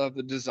 I still have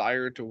the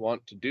desire to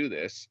want to do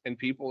this, and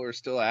people are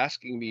still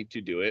asking me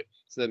to do it.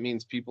 So that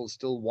means people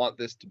still want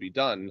this to be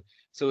done.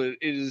 So it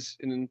is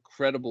an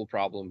incredible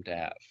problem to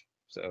have.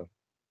 So,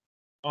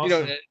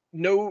 awesome.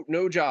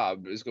 No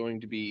job is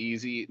going to be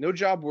easy. No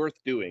job worth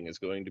doing is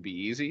going to be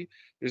easy.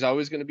 There's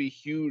always going to be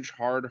huge,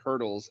 hard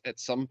hurdles at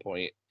some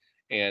point.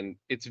 And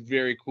it's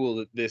very cool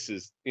that this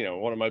is,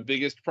 one of my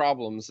biggest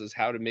problems is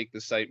how to make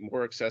the site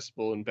more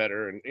accessible and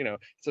better. And,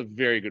 it's a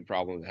very good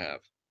problem to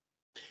have.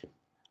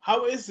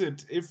 How is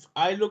it? If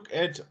I look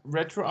at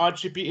Retro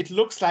RGB, it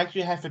looks like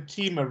you have a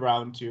team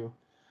around you.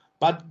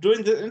 But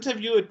during the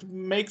interview, it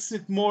makes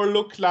it more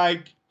look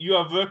like you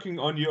are working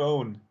on your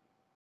own.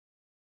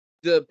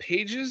 The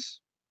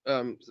pages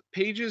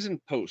and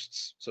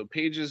posts. So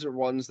pages are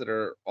ones that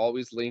are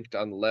always linked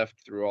on the left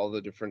through all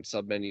the different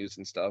submenus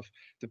and stuff.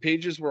 The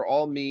pages were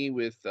all me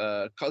with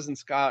Cousin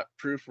Scott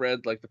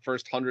proofread like the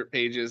first 100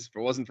 pages. If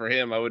it wasn't for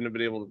him, I wouldn't have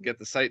been able to get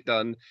the site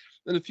done.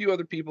 And a few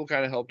other people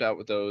kind of helped out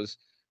with those.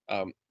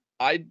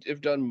 I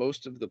have done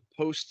most of the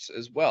posts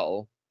as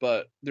well,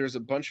 but there's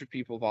a bunch of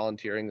people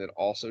volunteering that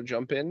also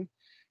jump in,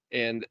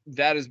 and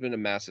that has been a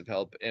massive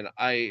help. And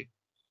I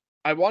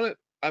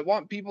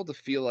want people to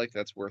feel like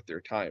that's worth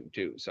their time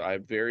too. So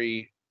I'm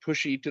very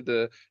pushy to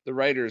the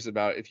writers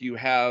about if you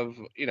have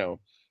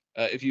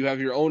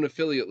your own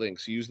affiliate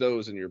links, use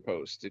those in your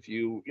post. If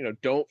you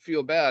don't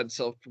feel bad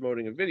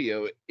self-promoting a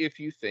video if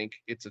you think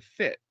it's a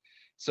fit.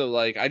 So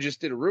like I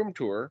just did a room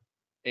tour,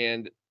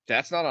 and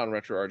that's not on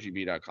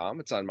retrorgb.com.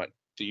 It's on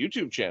the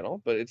YouTube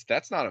channel, but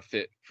that's not a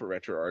fit for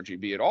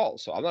RetroRGB at all.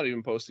 So I'm not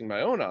even posting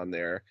my own on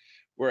there.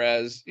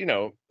 Whereas,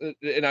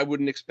 and I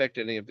wouldn't expect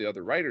any of the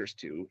other writers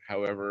to.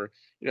 However,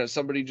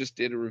 somebody just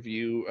did a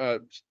review.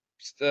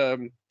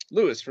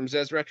 Lewis from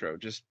Zez Retro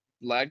just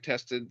lag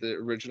tested the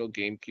original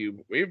GameCube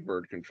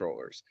Wavebird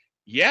controllers.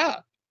 Yeah,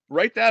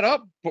 write that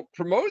up,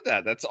 promote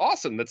that. That's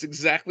awesome. That's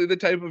exactly the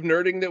type of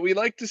nerding that we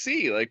like to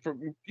see. Like,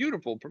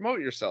 beautiful, promote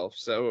yourself.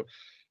 So,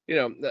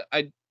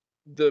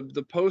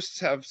 the posts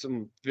have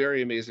some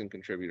very amazing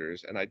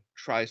contributors, and I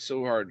try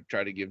so hard to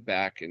try to give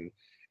back and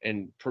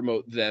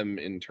promote them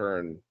in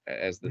turn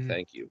as the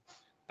thank you.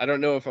 I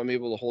don't know if I'm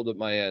able to hold up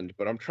my end,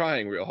 but I'm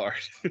trying real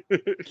hard.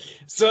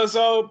 So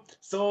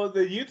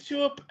the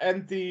YouTube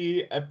and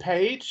the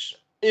page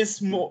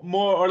is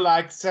more or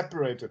like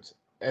separated,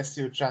 as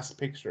you just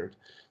pictured.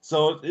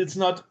 So it's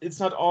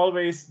not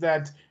always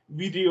that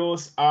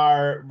videos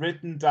are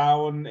written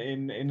down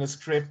in a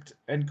script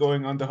and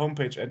going on the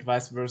homepage and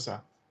vice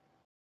versa.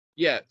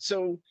 Yeah,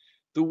 so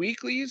the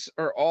weeklies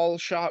are all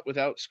shot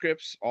without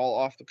scripts, all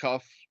off the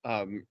cuff.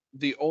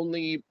 The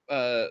only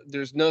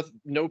there's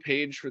no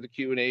page for the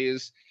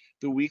Q&As.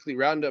 The weekly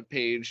roundup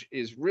page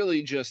is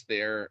really just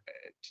there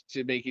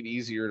to make it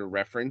easier to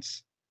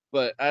reference.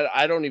 But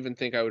I don't even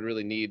think I would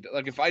really need,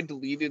 like, if I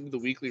deleted the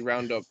weekly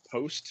roundup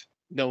post,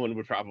 no one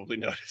would probably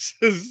notice.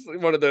 It's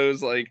one of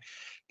those, like,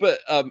 but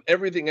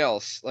everything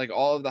else, like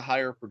all of the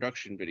higher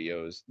production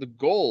videos, the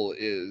goal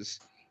is,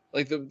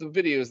 like, the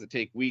videos that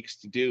take weeks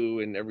to do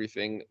and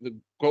everything, the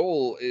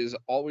goal is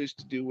always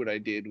to do what I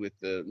did with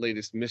the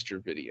latest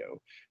Mr.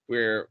 video,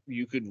 where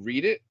you could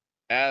read it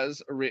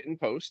as a written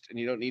post and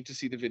you don't need to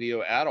see the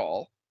video at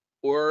all,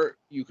 or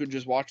you could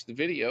just watch the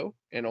video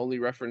and only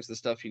reference the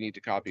stuff you need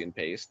to copy and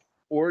paste,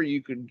 or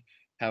you could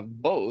have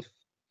both.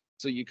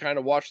 So you kind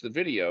of watch the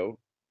video,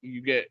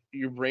 you get,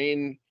 your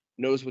brain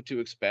knows what to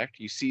expect,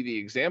 you see the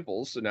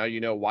examples, so now you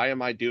know, why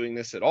am I doing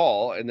this at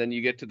all? And then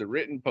you get to the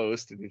written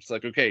post and it's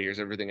like, okay, here's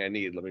everything I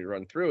need, let me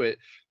run through it.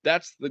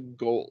 That's the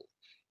goal.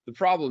 The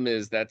problem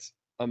is that's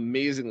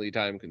amazingly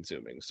time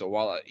consuming. So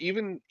while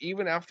even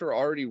after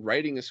already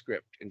writing a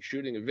script and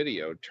shooting a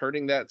video,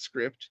 turning that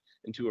script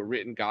into a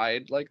written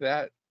guide like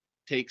that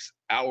takes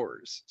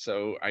hours.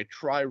 So I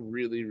try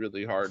really,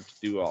 really hard to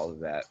do all of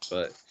that,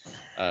 but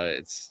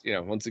it's,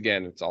 once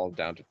again, it's all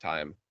down to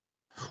time.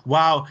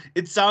 Wow,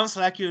 it sounds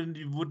like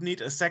you would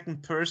need a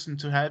second person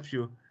to help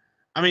you.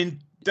 I mean,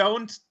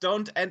 don't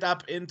end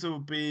up into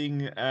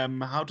being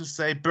how to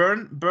say,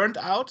 burnt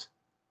out.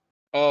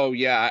 Oh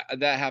yeah,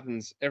 that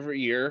happens every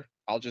year.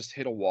 I'll just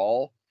hit a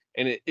wall,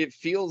 and it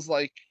feels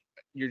like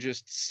you're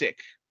just sick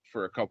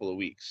for a couple of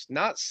weeks.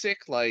 Not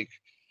sick like,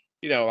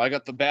 I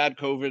got the bad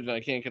COVID and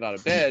I can't get out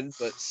of bed,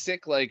 but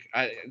sick like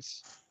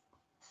it's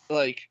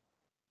like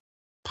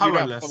powerless.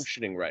 You're not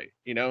functioning right.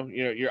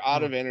 You're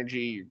out of energy,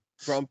 you're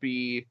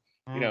grumpy,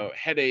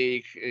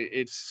 headache.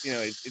 It's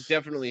it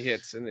definitely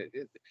hits. And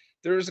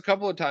there was a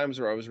couple of times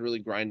where I was really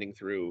grinding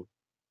through,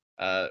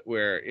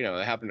 where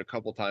it happened a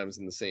couple times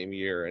in the same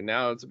year, and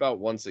now it's about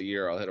once a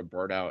year I'll hit a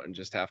burnout and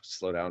just have to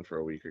slow down for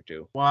a week or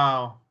two.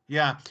 Wow.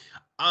 Yeah,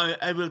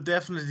 I will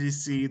definitely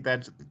see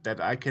that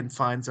I can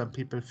find some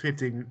people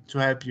fitting to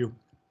help you.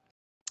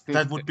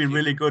 That would be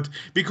really good,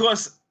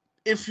 because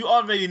if you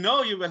already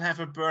know you will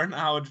have a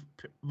burnout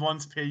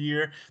once per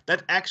year,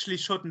 that actually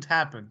shouldn't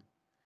happen,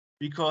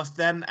 because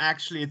then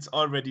actually it's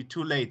already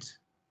too late.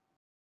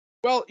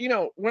 Well,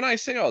 when I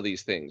say all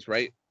these things,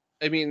 right?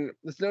 I mean,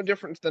 it's no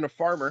different than a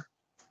farmer.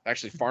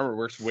 Actually, farmer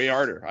works way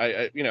harder.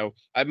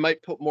 I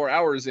might put more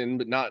hours in,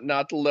 but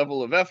not the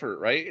level of effort,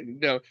 right?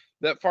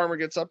 That farmer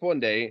gets up one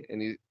day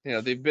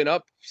and they've been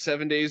up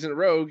 7 days in a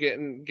row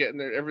getting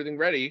everything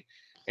ready,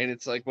 and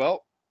it's like,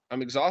 well,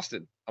 I'm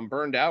exhausted, I'm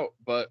burned out,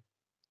 but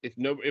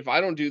if I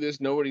don't do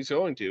this, nobody's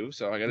going to,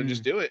 so I got to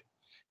just do it.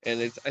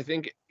 And I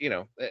think,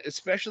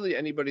 especially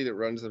anybody that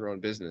runs their own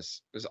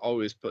business is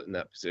always put in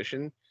that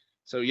position.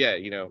 So yeah,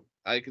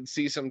 I can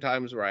see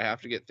sometimes where I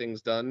have to get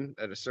things done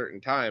at a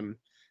certain time.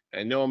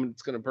 I know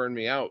it's going to burn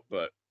me out,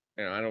 but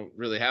I don't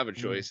really have a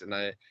choice, and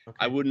I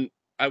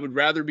Okay. would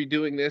rather be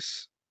doing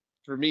this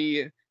for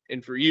me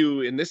and for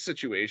you in this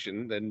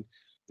situation than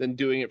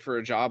doing it for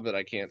a job that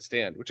I can't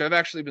stand, which I've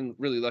actually been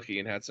really lucky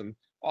and had some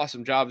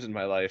awesome jobs in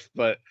my life,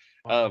 but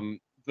Wow.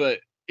 but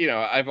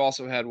I've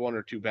also had one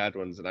or two bad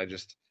ones, and I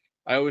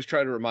always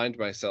try to remind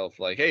myself,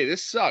 like, hey,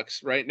 this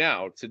sucks right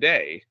now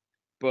today,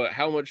 but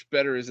how much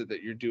better is it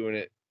that you're doing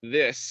it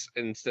this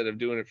instead of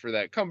doing it for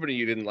that company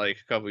you didn't like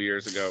a couple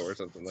years ago or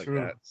something like True.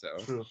 that. So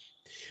True.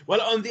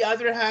 Well, on the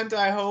other hand,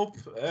 I hope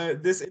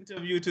this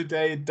interview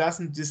today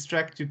doesn't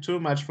distract you too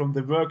much from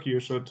the work you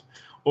should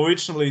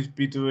originally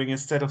be doing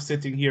instead of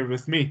sitting here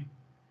with me.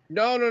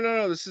 No.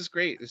 This is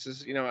great. This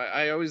is,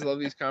 I always love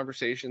these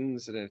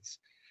conversations, and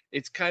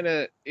it's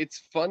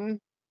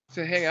fun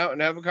to hang out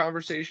and have a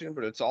conversation,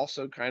 but it's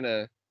also kind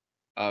of,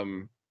 I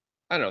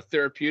don't know,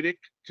 therapeutic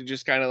to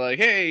just kind of like,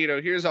 hey,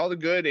 here's all the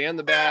good and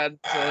the bad.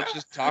 So let's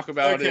just talk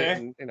about it.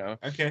 And,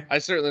 Okay. I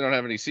certainly don't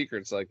have any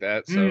secrets like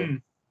that. So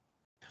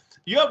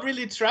You're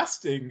really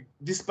trusting,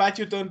 despite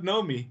you don't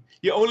know me.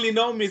 You only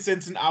know me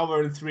since an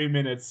hour and 3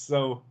 minutes,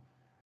 so.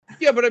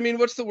 Yeah, but I mean,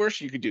 what's the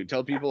worst you could do?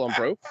 Tell people I'm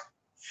broke?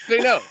 They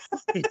know.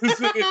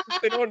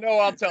 If they don't know,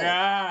 I'll tell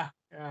them.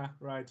 Yeah,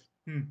 right.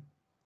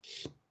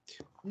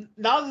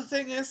 Now the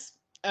thing is,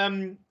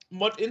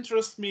 what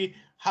interests me,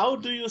 how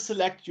do you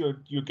select your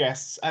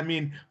guests? I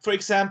mean, for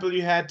example,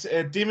 you had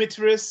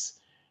Dimitris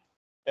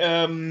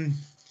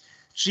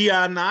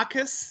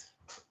Giannakis,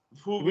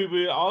 who we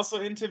will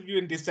also interview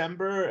in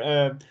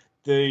December,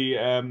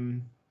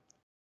 the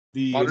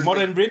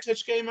modern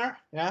vintage gamer.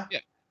 Yeah.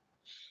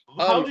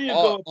 How do you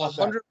go about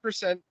that?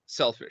 100%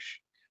 selfish.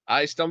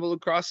 I stumble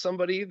across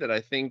somebody that I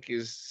think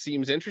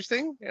seems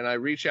interesting, and I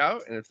reach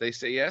out, and if they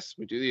say yes,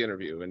 we do the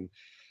interview. And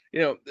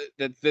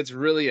that's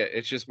really it.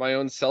 It's just my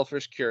own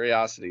selfish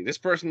curiosity. This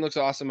person looks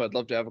awesome. I'd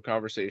love to have a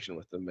conversation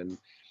with them. And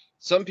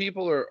some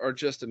people are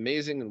just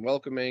amazing and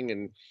welcoming,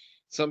 and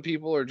some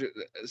people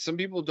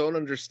don't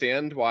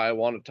understand why I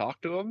want to talk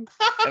to them,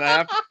 and I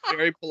have to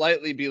very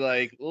politely be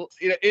like, well,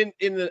 in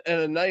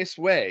a nice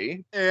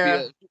way, be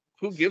like,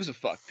 who gives a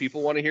fuck?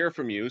 People want to hear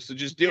from you, so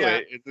just do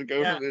it.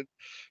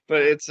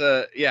 But it's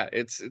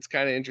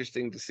kind of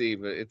interesting to see.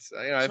 But it's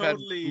I've had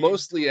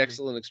mostly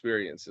excellent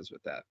experiences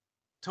with that.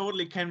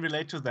 Totally can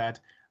relate to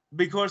that,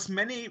 because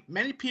many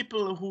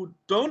people who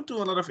don't do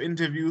a lot of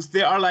interviews,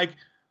 they are like,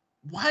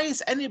 why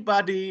is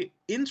anybody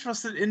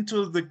interested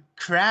into the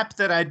crap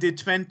that I did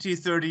 20,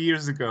 30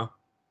 years ago?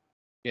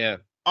 Yeah.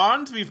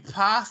 Aren't we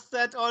past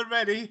that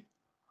already?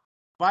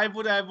 Why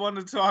would I want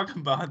to talk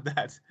about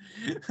that?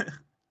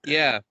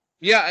 Yeah.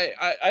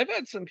 I've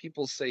had some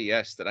people say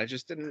yes that I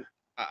just didn't.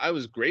 I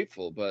was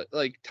grateful, but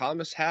like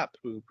Thomas Happ,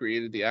 who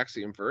created the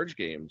Axiom Verge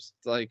games,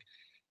 like,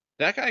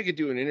 that guy could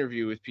do an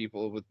interview with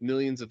people with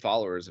millions of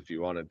followers if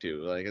you wanted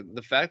to. Like,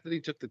 the fact that he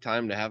took the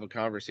time to have a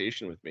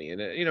conversation with me, and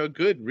a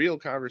good, real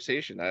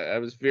conversation, I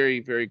was very,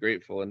 very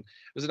grateful, and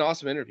it was an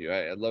awesome interview.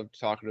 I loved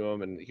talking to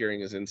him and hearing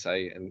his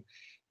insight, and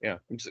I'm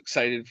just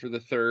excited for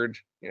the third,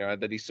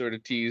 that he sort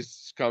of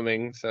teased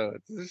coming. So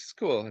this is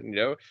cool,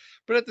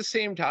 But at the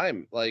same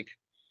time, like,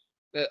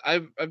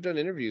 I've done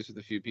interviews with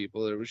a few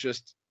people. It was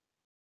just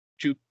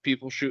two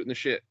people shooting the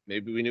shit.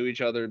 Maybe we knew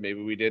each other,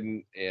 maybe we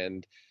didn't,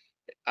 and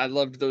I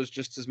loved those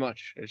just as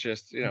much. It's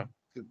just,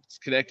 it's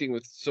connecting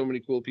with so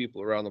many cool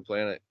people around the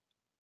planet.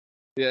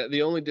 Yeah,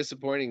 the only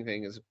disappointing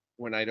thing is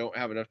when I don't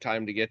have enough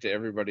time to get to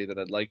everybody that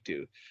I'd like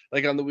to.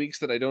 Like, on the weeks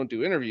that I don't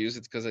do interviews,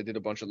 it's because I did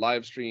a bunch of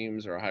live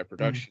streams or a high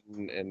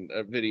production and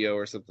a video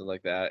or something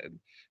like that. And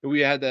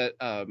we had that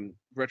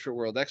Retro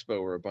World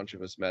Expo where a bunch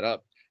of us met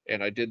up,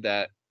 and I did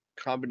that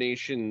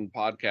combination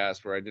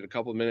podcast where I did a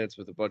couple minutes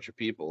with a bunch of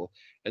people,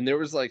 and there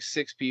was like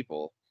 6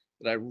 people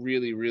that I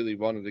really, really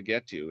wanted to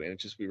get to,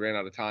 and we ran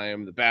out of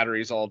time. The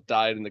batteries all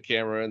died in the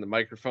camera and the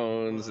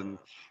microphones, and a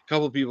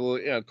couple of people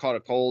caught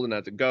a cold and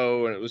had to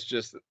go, and it was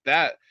just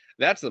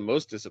that's the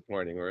most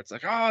disappointing, where it's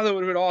like, oh, that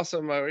would have been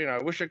awesome. I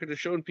wish I could have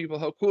shown people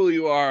how cool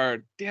you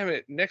are. Damn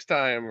it, next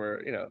time.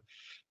 Or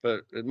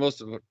but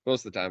most of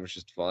the time it's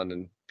just fun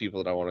and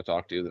people that I want to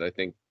talk to that I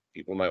think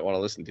people might want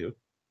to listen to.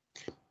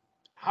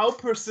 How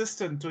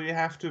persistent do you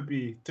have to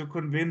be to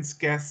convince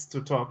guests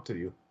to talk to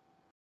you?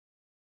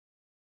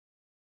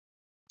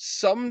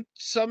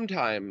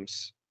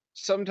 Sometimes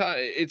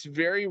it's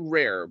very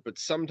rare, but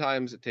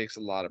sometimes it takes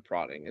a lot of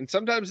prodding, and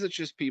sometimes it's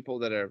just people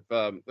that are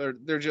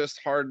they're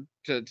just hard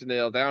to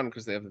nail down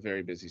because they have a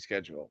very busy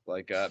schedule.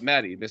 Like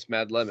Maddie, Miss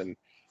Mad Lemon,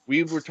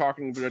 we were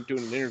talking about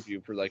doing an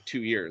interview for like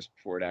 2 years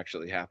before it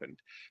actually happened.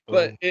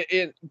 But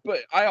but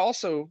I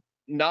also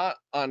not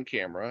on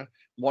camera,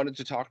 wanted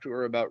to talk to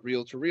her about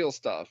reel-to-reel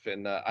stuff,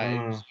 and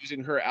I was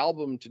using her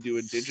album to do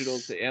a digital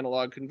to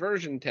analog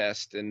conversion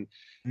test, and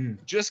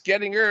just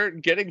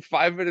getting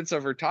 5 minutes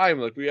of her time.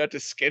 Like, we had to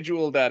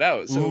schedule that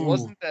out. So it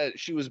wasn't that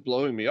she was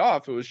blowing me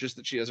off, it was just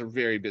that she has a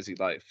very busy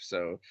life.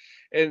 So,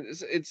 and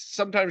it's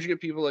sometimes you get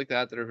people like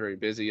that are very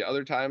busy.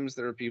 Other times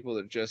there are people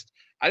that just,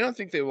 I don't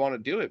think they want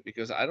to do it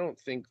because I don't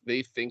think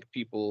they think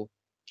people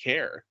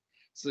care.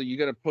 So you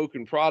got to poke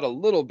and prod a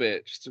little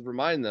bit just to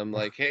remind them,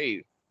 like,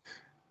 hey,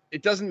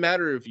 it doesn't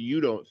matter if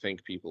you don't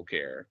think people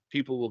care.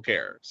 People will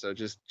care. So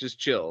just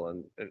chill.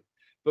 And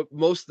but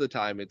most of the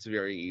time it's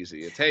very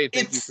easy. It's, hey,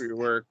 thank you for your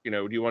work. You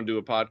know, do you want to do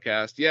a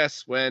podcast?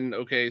 Yes. When?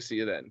 Okay. See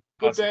you then.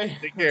 Good Awesome. day.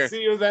 Take care.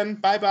 See you then.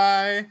 Bye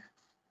bye.